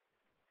have it?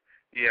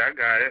 Yeah, I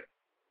got it.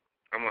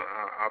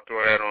 I'll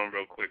throw that on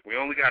real quick. We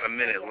only got a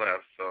minute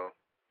left, so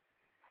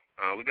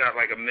we got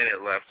like a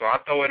minute left. So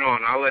I'll throw it on.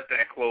 I'll let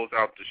that close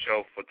out the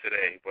show for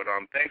today. But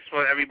thanks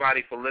for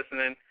everybody for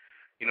listening.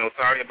 You know,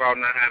 sorry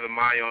about not having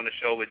Maya on the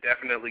show. We're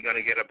definitely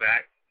gonna get her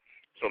back.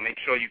 So make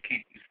sure you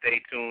stay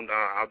tuned.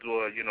 I'll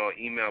do a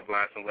email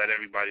blast and let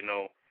everybody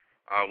know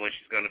when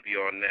she's gonna be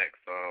on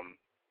next.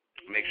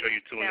 Make sure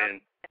you tune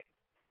in.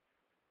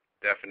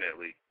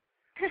 Definitely.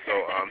 So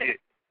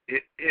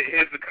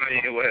here's the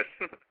Kanye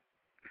West.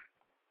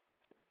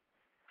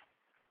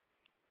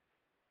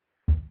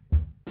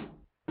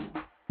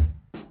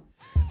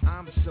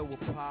 I'm so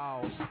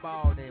appalled,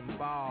 spalled and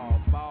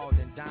bald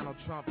and Donald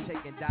Trump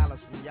taking dollars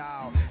from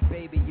y'all.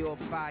 Baby, you're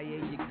fire,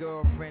 your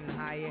girlfriend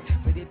hired,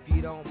 but if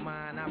you don't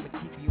mind, I'ma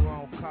keep you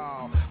on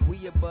call.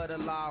 We above the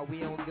law, we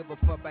don't give a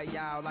fuck about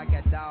y'all. I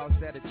got dogs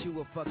that'll chew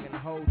a fucking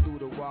hole through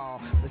the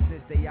wall. But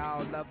since they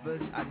all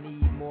lovers, I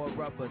need more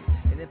rubbers.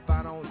 And if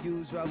I don't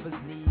use rubbers,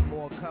 need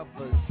more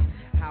covers.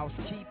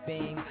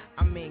 Housekeeping,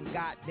 I mean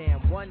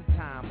goddamn one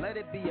time. Let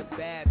it be a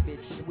bad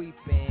bitch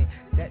sweeping.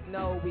 That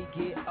know we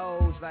get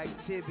O's like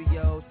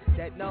tibios.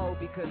 That know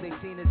because they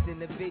seen us in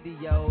the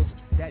videos.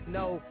 That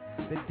know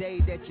the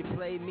day that you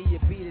play me,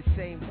 it be the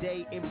same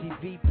day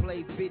MTV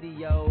play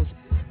videos.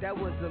 That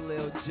was a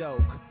little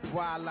joke.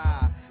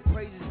 Voila.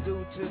 Praises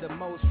due to the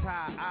most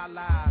high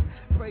Allah.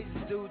 Praises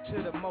due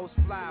to the most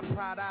fly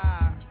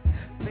Prada.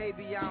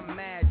 Baby, I'm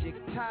magic.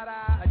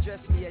 Ta-da, address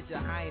me as your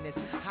highness.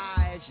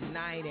 High as your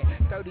 90.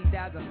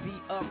 30,000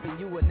 feet up and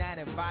you were not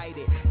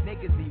invited.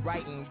 Niggas be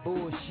writing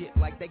bullshit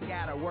like they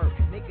gotta work.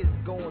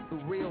 Niggas going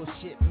through real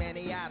shit, man,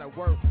 they outta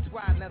work. That's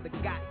why another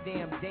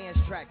goddamn dance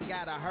track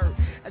gotta hurt.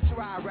 That's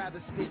why I'd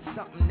rather spit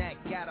something that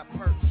gotta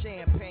perk.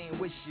 Champagne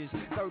wishes,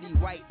 30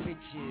 white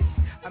bitches.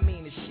 I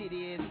mean, the shit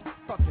is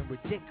fucking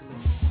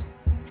ridiculous.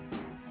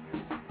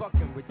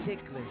 Fucking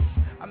ridiculous.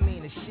 I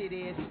mean, the shit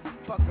is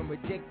fucking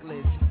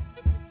ridiculous.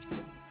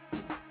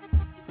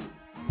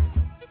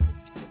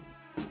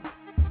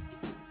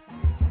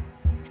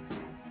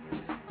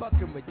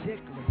 Fucking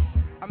ridiculous.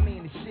 I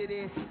mean, the shit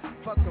is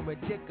fucking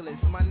ridiculous.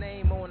 My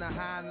name on the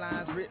high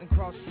lines, written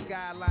across the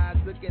skylines,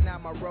 looking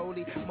at my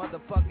rollie.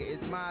 Motherfucker,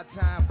 it's my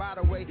time. By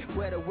the way,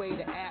 where the way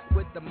to act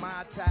with the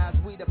my ties.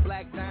 We the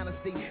Black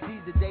Dynasty.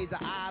 These are days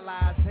of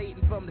allies,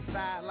 hating from the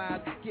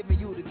sidelines, giving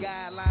you the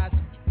guidelines.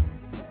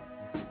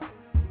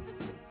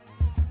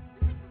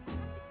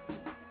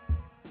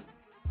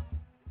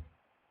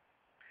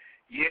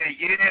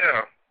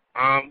 Yeah.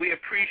 We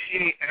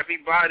appreciate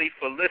everybody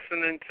for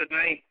listening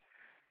tonight.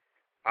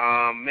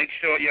 Make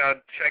sure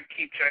y'all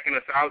keep checking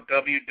us out,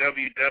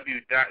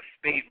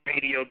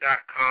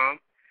 www.spateradio.com,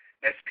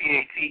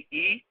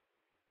 SPATE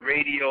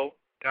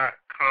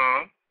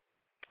radio.com.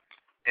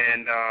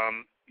 And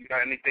you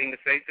got anything to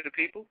say to the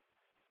people?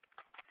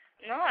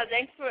 No,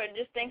 thanks for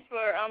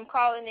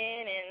calling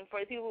in, and for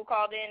the people who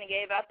called in and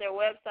gave out their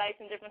websites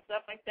and different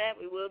stuff like that.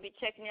 We will be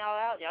checking y'all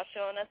out. Y'all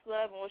showing us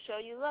love, and we'll show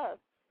you love.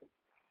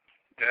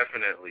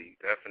 Definitely.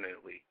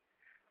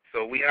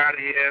 So we out of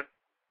here.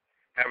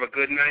 Have a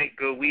good night,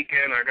 good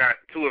weekend. I got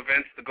 2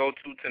 events to go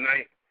to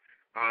tonight.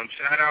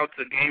 Shout out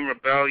to Game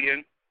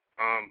Rebellion.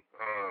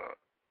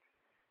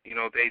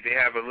 They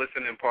have a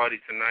listening party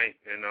tonight,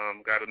 and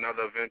got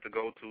another event to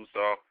go to.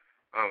 So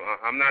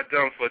I'm not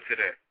done for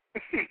today.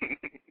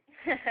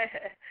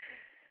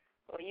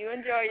 Well, you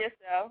enjoy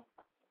yourself.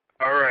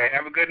 All right.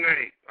 Have a good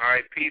night. All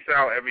right. Peace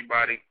out,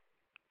 everybody.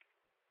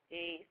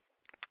 Peace.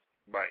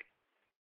 Bye.